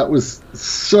God, that was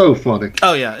so funny.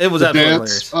 Oh yeah, it was absolutely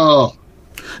hilarious. Oh.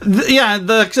 Like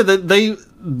I said,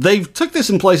 they took this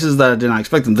in places that I did not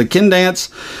expect them. The Ken dance,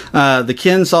 the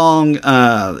Ken song,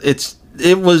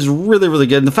 it was really, really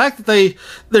good. And the fact that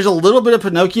there's a little bit of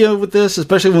Pinocchio with this,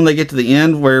 especially when they get to the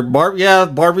end where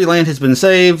Barbie Land has been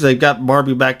saved. They've got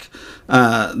Barbie back. The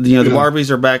Barbies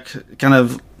are back, kind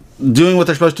of doing what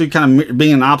they're supposed to, kind of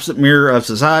being an opposite mirror of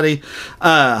society.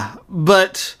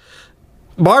 But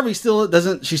Barbie she's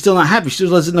still not happy. She still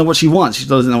doesn't know what she wants. She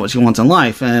doesn't know what she wants in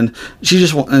life. And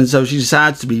so she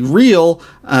decides to be real,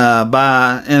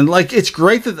 it's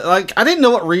great that, like, I didn't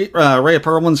know what Rhea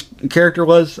Perlman's character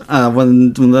was,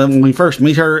 when we first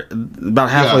meet her about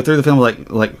halfway through the film, like,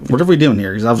 what are we doing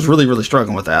here? Because I was really, really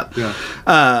struggling with that. Yeah.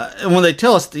 And when they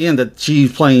tell us at the end that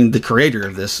she's playing the creator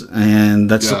of this, and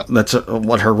that's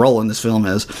what her role in this film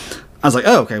is, I was like,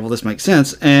 oh, okay, well, this makes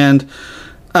sense. And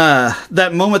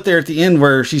that moment there at the end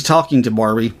where she's talking to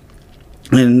Barbie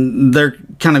and they're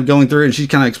kind of going through it and she's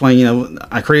kind of explaining,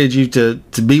 I created you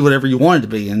to be whatever you wanted to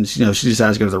be. And, she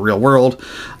decides to go to the real world.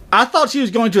 I thought she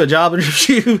was going to a job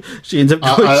interview. She ends up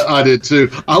going. I did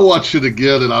too. I watched it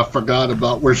again and I forgot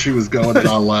about where she was going and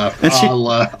I laughed. I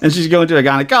laughed. And she's going to a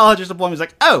gynecologist appointment.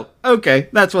 It's like, oh, okay,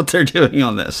 that's what they're doing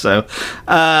on this. So, look,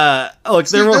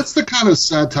 that's the kind of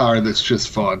satire that's just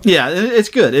fun. Yeah, it's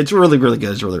good. It's really, really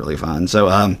good. It's really, really fun. So,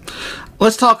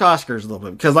 let's talk Oscars a little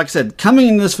bit because, like I said, coming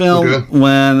in this film,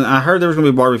 when I heard there was going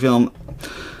to be a Barbie film,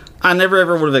 I never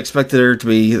ever would have expected there to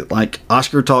be like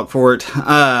Oscar talk for it.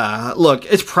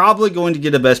 Look, it's probably going to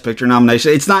get a Best Picture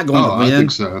nomination. It's not going to win. I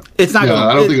think so. It's not.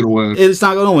 I don't think it'll win. It's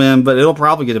not going to win, but it'll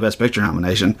probably get a Best Picture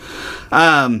nomination.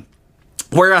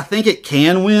 Where I think it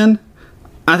can win,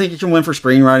 I think it can win for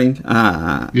screenwriting.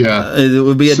 It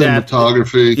would be adapted.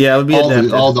 Cinematography. Yeah, it would be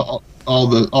adapted.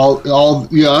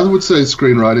 I would say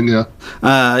screenwriting.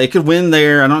 Yeah, it could win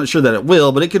there. I'm not sure that it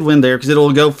will, but it could win there because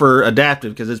it'll go for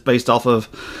adapted because it's based off of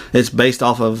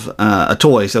a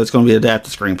toy, so it's going to be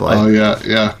adapted screenplay. Oh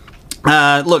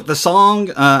yeah. Look, the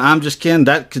song "I'm Just Ken"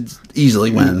 that could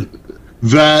easily win.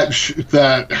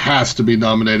 That has to be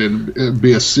nominated and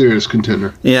be a serious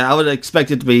contender. Yeah, I would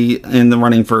expect it to be in the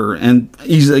running for, and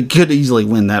could easily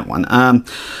win that one.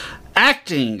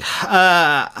 Acting,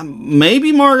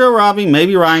 maybe Margot Robbie,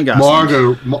 maybe Ryan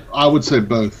Gosling. I would say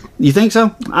both. You think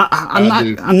so?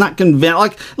 I'm not convinced.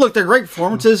 Like, look, they're great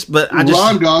performances, but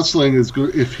Ryan Gosling is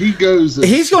good. If he goes,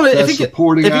 yes.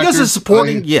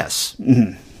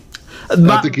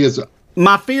 Mm-hmm. I think he is.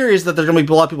 My fear is that there's going to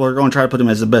be a lot of people who are going to try to put him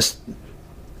as the best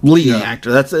leading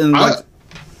actor.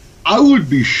 I would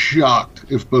be shocked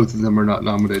if both of them are not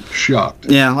nominated. Shocked.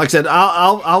 Yeah, like I said,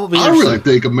 I'll be. I really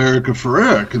think America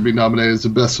Ferrera could be nominated as the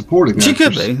best supporting actress. She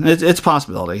could be. It's a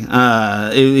possibility.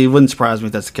 It wouldn't surprise me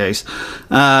if that's the case.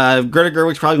 Greta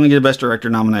Gerwig's probably going to get a Best Director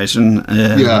nomination.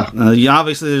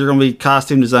 Obviously, there's going to be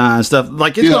costume design and stuff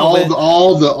like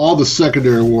all the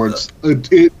secondary awards.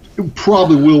 It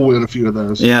probably will win a few of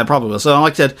those. Yeah, it probably will. So,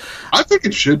 like I said, I think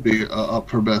it should be up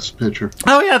for Best Picture.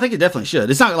 Oh yeah, I think it definitely should.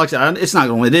 It's not like I said, it's not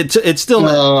going to win. It's still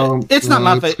it's not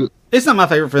my favorite. It's not my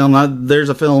favorite film. There's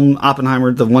a film,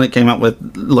 Oppenheimer, the one it came out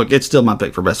with. Look, it's still my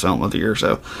pick for best film of the year.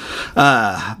 So,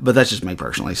 but that's just me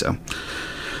personally. So.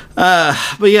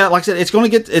 But yeah, like I said,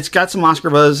 it's got some Oscar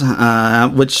buzz,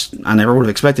 which I never would have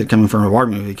expected coming from a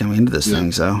Barbie movie coming into this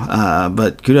thing. So,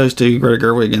 but kudos to Greta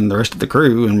Gerwig and the rest of the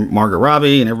crew and Margot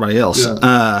Robbie and everybody else.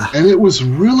 Yeah. And it was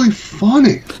really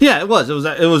funny. Yeah, it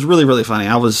was really, really funny.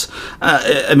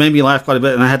 It made me laugh quite a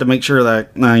bit, and I had to make sure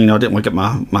that, I didn't wake up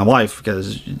my wife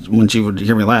because when she would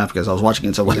hear me laugh because I was watching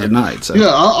it so late at night. So. Yeah,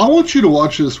 I want you to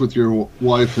watch this with your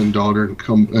wife and daughter and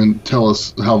come and tell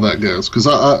us how that goes, because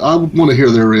I want to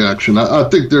hear their reaction. I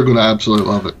think they're going to absolutely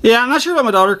love it. Yeah, I'm not sure about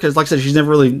my daughter because, like I said, she's never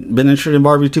really been interested in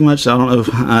Barbie too much. So I don't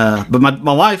know. But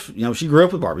my wife, she grew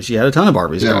up with Barbie. She had a ton of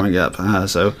Barbies growing up.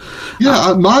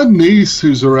 My niece,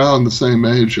 who's around the same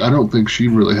age, I don't think she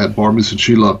really had Barbies, and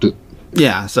she loved it.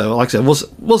 Yeah, so like I said,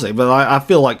 we'll see. But I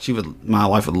feel like my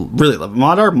wife would really love it.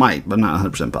 My daughter might, but I'm not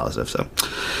 100% positive. So.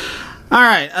 All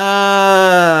right.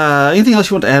 Anything else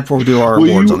you want to add before we do our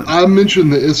awards on it? I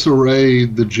mentioned the Issa Rae,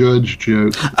 the judge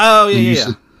joke. Oh,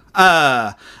 yeah.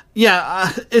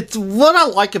 It's what I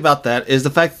like about that is the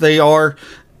fact that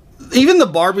even the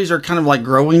Barbies are kind of like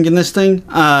growing in this thing,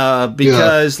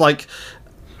 because like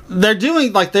they're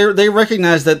doing, like they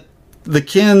recognize that the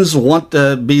Kens want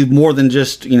to be more than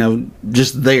just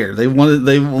just there. They want a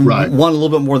little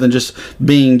bit more than just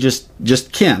being just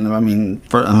Ken. I mean,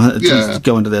 to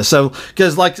go into this. So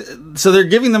because they're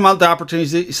giving them the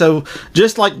opportunities. So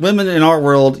just like women in our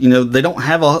world, they don't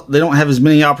have as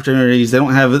many opportunities. They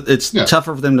don't have. It's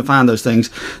tougher for them to find those things.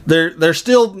 They're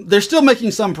still making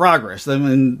some progress. I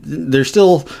mean, there's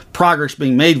still progress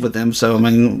being made with them. So I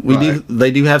mean,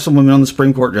 they do have some women on the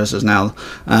Supreme Court justice now.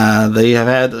 They have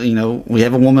had we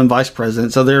have a woman vice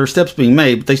president, so there are steps being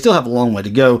made, but they still have a long way to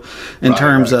go in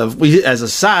terms of we as a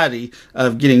society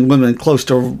of getting women close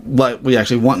to what we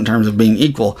actually want in terms of being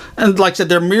equal. And like I said,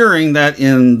 they're mirroring that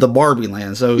in the Barbie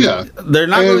land. So they're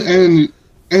not and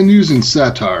using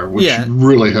satire, which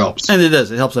really helps. And it does.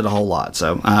 It helps it a whole lot.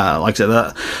 So, like I said,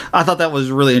 I thought that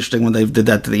was really interesting when they did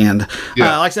that to the end.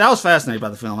 Yeah. Like I said, I was fascinated by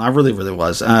the film. I really, really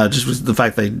was. Just with the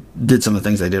fact they did some of the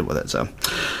things they did with it. So.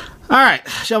 All right,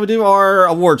 shall we do our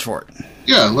awards for it?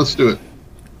 Yeah, let's do it.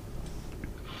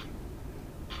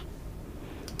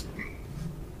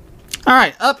 All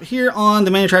right, up here on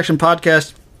the Main Attraction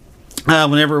Podcast,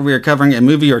 whenever we are covering a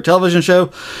movie or television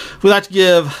show, we like to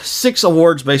give 6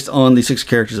 awards based on the 6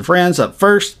 characters of Friends. Up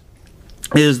first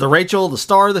is the Rachel, the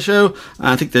star of the show.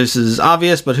 I think this is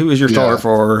obvious, but who is your star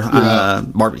for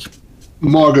Barbie?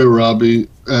 Margot Robbie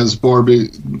as Barbie.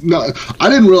 No, I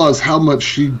didn't realize how much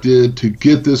she did to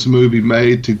get this movie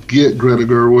made, to get Greta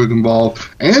Gerwig involved,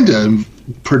 and to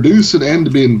produce it and to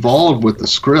be involved with the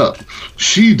script.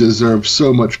 She deserves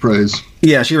so much praise.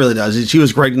 Yeah, she really does. She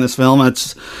was great in this film. And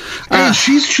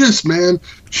she's just,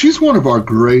 she's one of our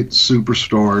great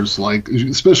superstars, like,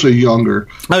 especially younger.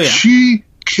 Oh, yeah. She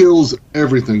kills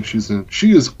everything she's in.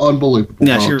 She is unbelievable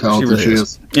how talented she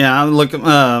is. Yeah, look,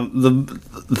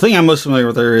 the thing I'm most familiar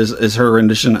with her is her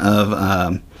rendition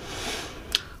of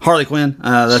Harley Quinn.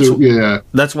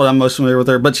 That's what I'm most familiar with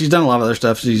her. But she's done a lot of other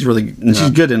stuff. She's really she's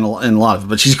good in a lot of it.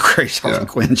 But she's great as Harley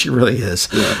Quinn. She really is.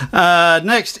 Yeah.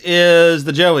 Next is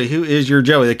the Joey. Who is your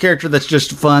Joey? The character that's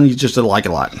just fun. You just like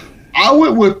a lot. I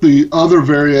went with the other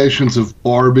variations of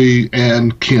Barbie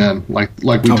and Ken, like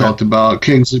we talked about.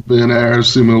 Kingsley Ben-Air,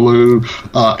 Simu Liu,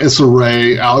 Issa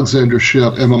Rae, Alexandra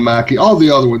Shipp, Emma Mackey, all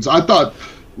the other ones. I thought,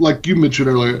 like you mentioned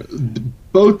earlier,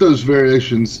 both those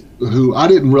variations, who I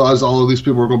didn't realize all of these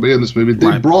people were going to be in this movie,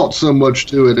 they brought so much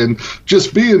to it, and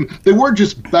just they weren't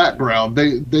just background.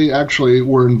 They actually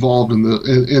were involved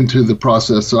into the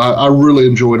process. So I really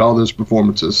enjoyed all those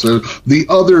performances. So the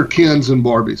other Kens and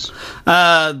Barbies.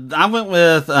 I went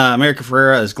with America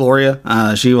Ferrera as Gloria.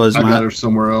 She was. I got her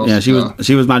somewhere else. Yeah,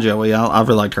 she was my Joey. I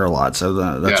really liked her a lot.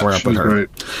 So that's where I put her. Great.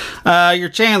 Your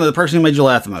Chandler, the person who made you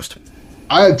laugh the most.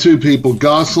 I had two people: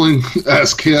 Gosling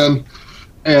as Ken.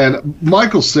 And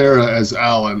Michael Cera as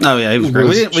Alan. Oh, yeah, he was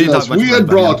great. We had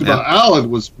brought about Alan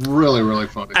was really, really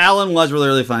funny. Alan was really,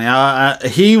 really funny.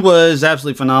 He was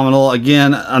absolutely phenomenal.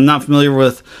 Again, I'm not familiar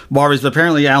with Barbies, but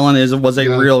apparently Alan was a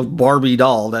real Barbie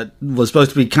doll that was supposed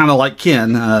to be kind of like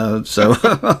Ken. And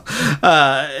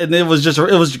it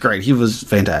was great. He was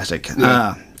fantastic.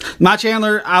 Yeah. My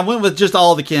Chandler, I went with just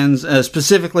all the Kens,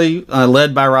 specifically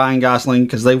led by Ryan Gosling,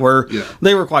 because they were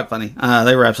quite funny.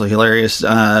 They were absolutely hilarious.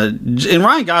 And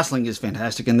Ryan Gosling is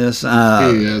fantastic in this. He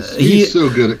is. He's so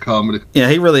good at comedy. Yeah,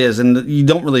 he really is, and you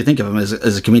don't really think of him as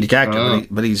a comedic actor,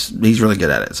 but he's really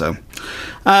good at it. So,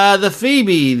 the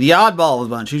Phoebe, the oddball of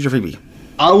the bunch. Who's your Phoebe?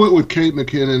 I went with Kate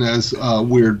McKinnon as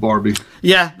Weird Barbie.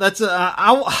 Yeah, that's.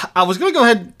 I was going to go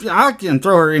ahead. I can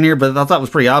throw her in here, but I thought it was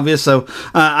pretty obvious. So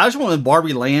I just went with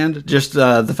Barbie Land. Just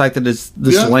the fact that it's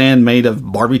this land made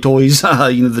of Barbie toys.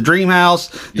 The dream house,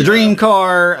 the dream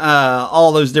car,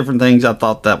 all those different things. I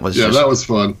thought that was that was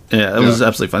fun. Yeah, it was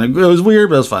absolutely fun. It was weird,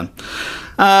 but it was fun.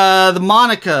 The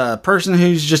Monica, person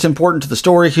who's just important to the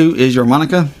story. Who is your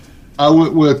Monica? I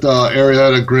went with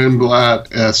Ariana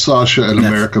Greenblatt as Sasha and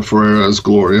America Ferrera as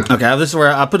Gloria. Okay, this is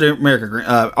where I put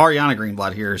Ariana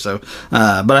Greenblatt here. So,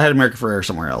 but I had America Ferrera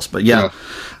somewhere else. But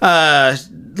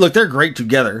look, they're great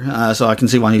together. So I can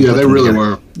see why he. Yeah, they really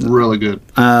were really good.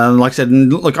 Like I said,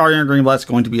 look, Ariana Greenblatt's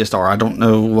going to be a star. I don't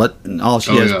know what all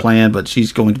she has planned, but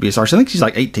she's going to be a star. So I think she's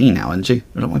like 18 now, isn't she,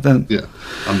 or something like that? Yeah,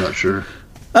 I'm not sure.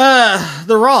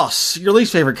 The Ross, your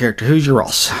least favorite character. Who's your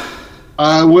Ross?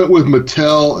 I went with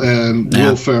Mattel and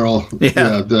Will Ferrell.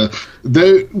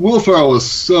 Will Ferrell was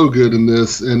so good in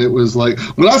this, and it was like,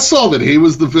 when I saw that he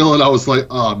was the villain, I was like,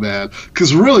 oh man,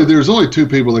 because really there's only two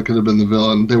people that could have been the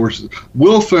villain. They were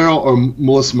Will Ferrell or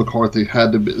Melissa McCarthy.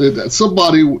 Had to be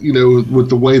somebody, with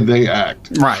the way they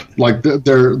act, right? Like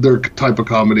their type of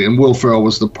comedy, and Will Ferrell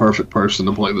was the perfect person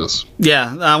to play this.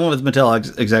 Yeah, I went with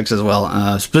Mattel execs as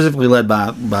well, specifically led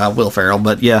by Will Ferrell,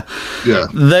 but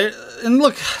and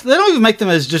look, they don't even make them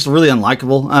as just really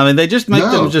unlikable. I mean, they just make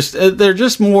them they're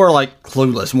just more like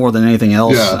clueless more than anything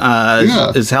else.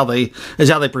 Is how they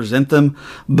present them.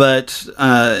 But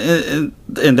and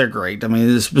they're great. I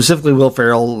mean, specifically Will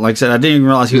Ferrell. Like I said, I didn't even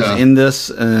realize he was in this.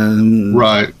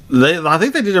 Right. I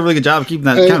think they did a really good job of keeping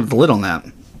that kind of the lid on that.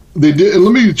 They did, and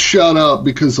let me shout out,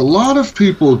 because a lot of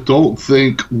people don't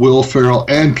think Will Ferrell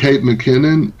and Kate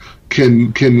McKinnon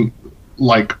can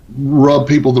like rub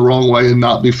people the wrong way and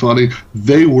not be funny.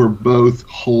 They were both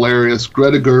hilarious.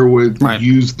 Greta Gerwig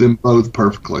used them both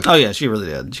perfectly. Oh yeah, she really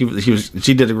did.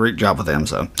 She did a great job with them.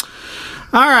 So,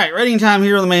 all right, rating time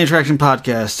here on the Main Attraction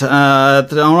Podcast.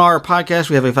 On our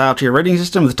podcast, we have a 5-tier rating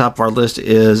system. At the top of our list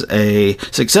is a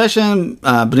Succession.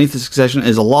 Beneath the Succession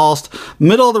is a Lost.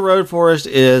 Middle of the road for us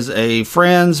is a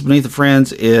Friends. Beneath the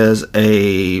Friends is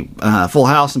a Full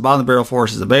House, and bottom of the barrel for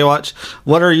us is a Baywatch.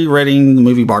 What are you rating the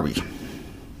movie Barbie?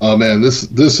 Oh man, this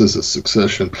is a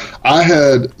Succession. I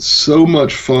had so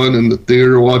much fun in the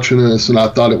theater watching this, and I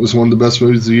thought it was one of the best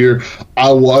movies of the year.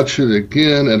 I watched it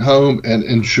again at home and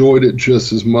enjoyed it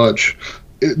just as much.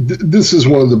 This is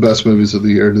one of the best movies of the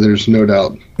year. There's no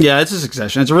doubt. Yeah, it's a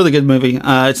Succession. It's a really good movie.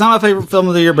 It's not my favorite film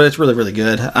of the year, but it's really, really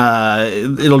good.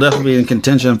 It'll definitely be in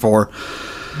contention for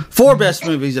best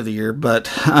movies of the year, but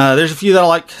there's a few that I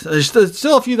like. There's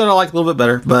still a few that I like a little bit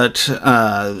better, but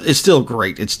it's still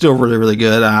great. It's still really, really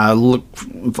good. I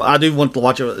do want to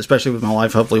watch it, especially with my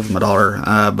wife, hopefully with my daughter,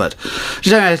 but she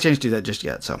hasn't had a chance to do that just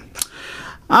yet. So,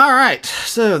 all right.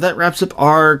 So that wraps up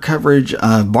our coverage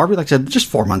of Barbie. Like I said, just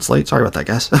 4 months late. Sorry about that,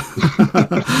 guys.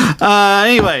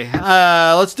 Anyway,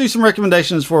 let's do some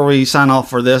recommendations before we sign off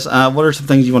for this. What are some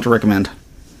things you want to recommend?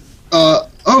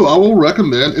 I will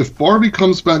recommend, if Barbie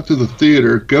comes back to the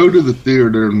theater, go to the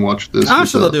theater and watch this. I'm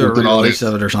sure they'll do a release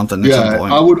of it or something at some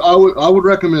point. I would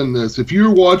recommend this. If you're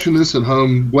watching this at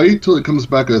home, wait till it comes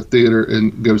back to the theater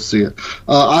and go see it.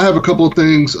 I have a couple of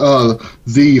things.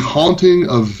 The Haunting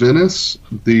of Venice,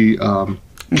 the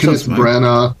Kenneth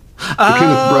Branagh,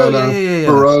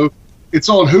 Thoreau. It's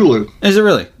on Hulu. Is it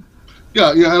really?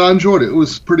 Yeah, and I enjoyed it. It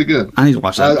was pretty good. I need to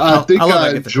watch that. I think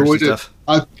I enjoyed it.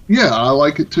 I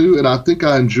like it too, and I think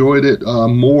I enjoyed it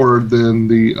more than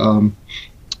the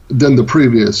than the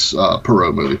previous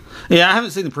Perot movie. Yeah, I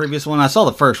haven't seen the previous one. I saw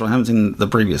the first one. I haven't seen the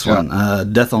previous one.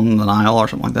 Death on the Nile or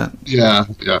something like that. Yeah.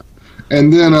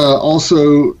 And then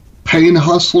also Pain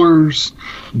Hustlers,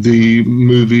 the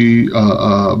movie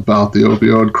about the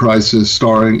opioid crisis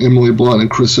starring Emily Blunt and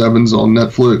Chris Evans on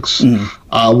Netflix.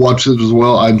 I watched it as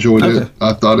well. I enjoyed it.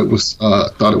 I thought it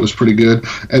was pretty good.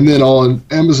 And then on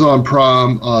Amazon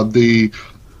Prime, the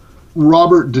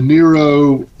Robert De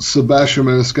Niro, Sebastian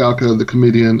Maniscalco, the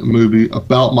comedian movie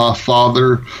about my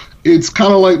father. It's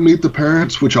kind of like Meet the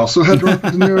Parents, which also had Robert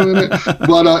De Niro in it.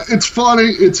 But it's funny.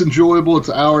 It's enjoyable. It's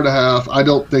an hour and a half. I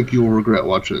don't think you'll regret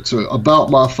watching it. So About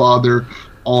My Father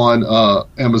on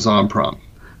Amazon Prime.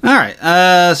 All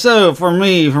right. So for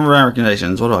me, from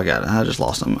recommendations, what do I got? I just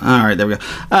lost them. All right, there we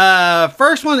go.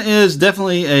 First one is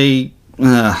definitely a.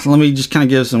 Let me just kind of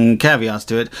give some caveats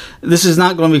to it. This is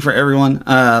not going to be for everyone,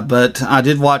 but I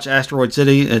did watch Asteroid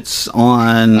City. It's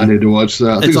on. I need to watch that.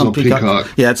 I think it's on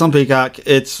Peacock. Yeah, it's on Peacock.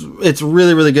 It's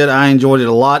really, really good. I enjoyed it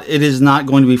a lot. It is not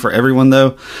going to be for everyone,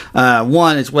 though.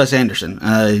 One, it's Wes Anderson.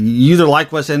 You either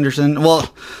like Wes Anderson.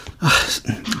 Well,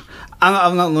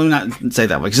 I'm not, let me not say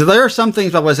that way, because there are some things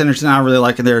about Wes Anderson I really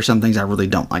like, and there are some things I really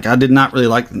don't like. I did not really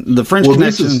like the French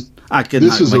Connection.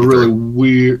 This is a really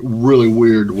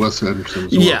weird Wes Anderson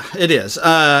as well. Yeah, it is.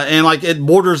 And like it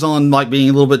borders on like being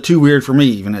a little bit too weird for me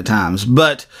even at times.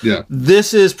 But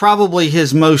this is probably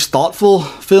his most thoughtful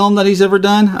film that he's ever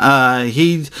done.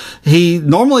 He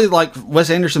normally, like Wes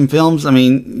Anderson films, I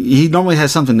mean, he normally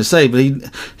has something to say, but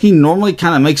he normally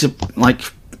kind of makes it like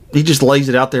he just lays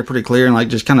it out there pretty clear and like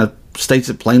just kind of states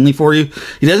it plainly for you.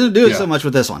 He doesn't do it so much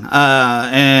with this one,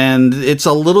 and it's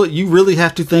a little. You really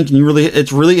have to think, and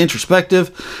it's really introspective.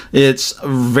 It's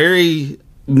very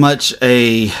much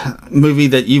a movie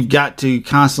that you've got to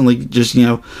constantly just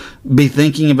be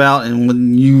thinking about,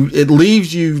 and it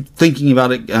leaves you thinking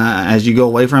about it as you go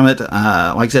away from it. Like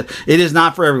I said, it is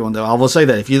not for everyone, though. I will say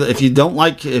that if you don't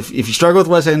like, if you struggle with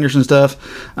Wes Anderson stuff,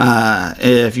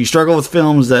 if you struggle with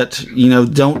films that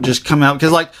don't just come out,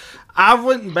 because like. I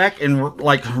went back and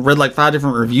read like 5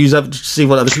 different reviews of it to see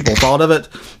what other people thought of it,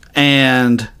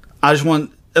 and I just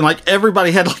and like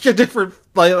everybody had like a different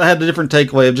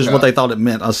takeaway of just what they thought it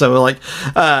meant. So like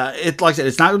like I said,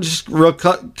 it's not just real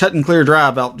cut and clear dry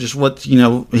about just what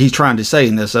he's trying to say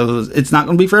in this. So it's not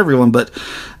going to be for everyone, but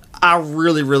I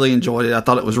really, really enjoyed it. I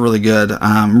thought it was really good.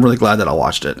 I'm really glad that I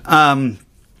watched it.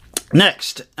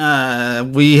 Next,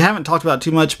 we haven't talked about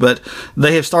too much, but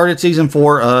they have started season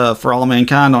 4 for All of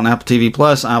Mankind on Apple TV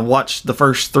Plus. I watched the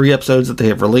first 3 episodes that they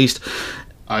have released.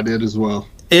 I did as well.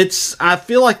 I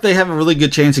feel like they have a really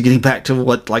good chance of getting back to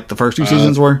what like the first 2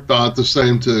 seasons were. Thought the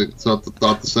same too. Thought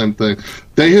the same thing.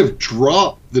 They have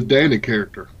dropped the Danny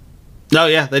character. Oh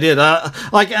yeah, they did. I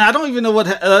don't even know what.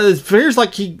 It appears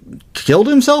like he killed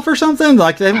himself or something.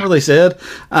 Like they haven't really said.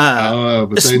 But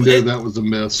they knew that was a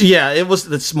miss. Yeah,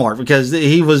 it's smart because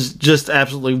he was just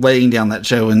absolutely weighing down that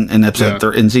show in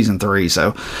episode in season 3.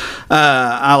 So, like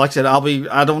I said,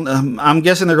 I'm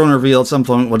guessing they're going to reveal at some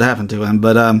point what happened to him,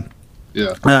 but.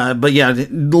 But yeah,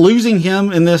 losing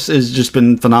him in this has just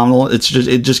been phenomenal. It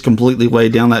just completely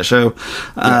weighed down that show.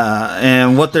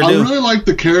 And what they're doing, I really like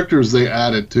the characters they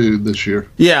added to this year.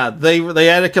 Yeah, they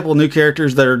added a couple of new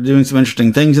characters that are doing some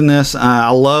interesting things in this.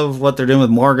 I love what they're doing with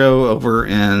Margot over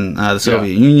in the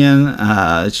Soviet Union.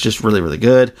 It's just really, really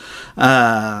good.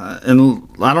 And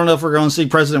I don't know if we're going to see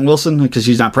President Wilson because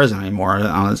she's not president anymore,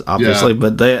 obviously.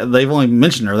 But they've only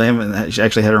mentioned her. They haven't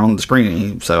actually had her on the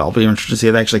screen. So I'll be interested to see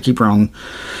if they actually keep her on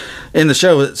in the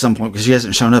show at some point because she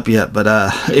hasn't shown up yet. But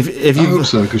if you, I hope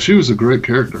so, because she was a great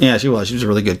character. Yeah, she was. She was a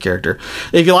really good character.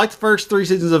 If you like the first 3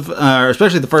 seasons of, or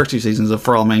especially the first 2 seasons of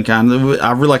For All Mankind,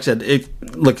 I really like I said,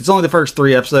 it's only the first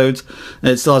 3 episodes.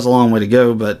 And it still has a long way to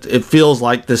go, but it feels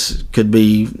like this could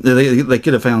be. They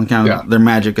could have found kind of their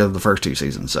magic of the first 2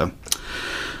 seasons. So.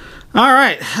 All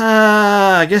right,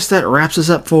 I guess that wraps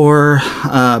us up for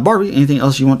Barbie. Anything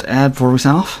else you want to add before we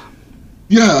sign off?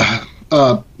 Yeah.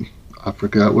 I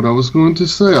forgot what I was going to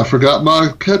say. I forgot my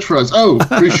catchphrase. Oh,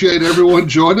 appreciate everyone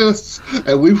joining us,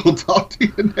 and we will talk to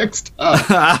you next time.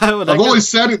 I've only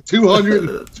said it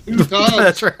 202 times.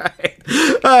 That's right.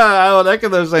 I will echo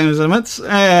those same sentiments.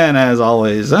 And as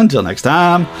always, until next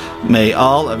time, may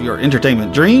all of your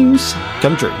entertainment dreams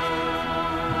come true.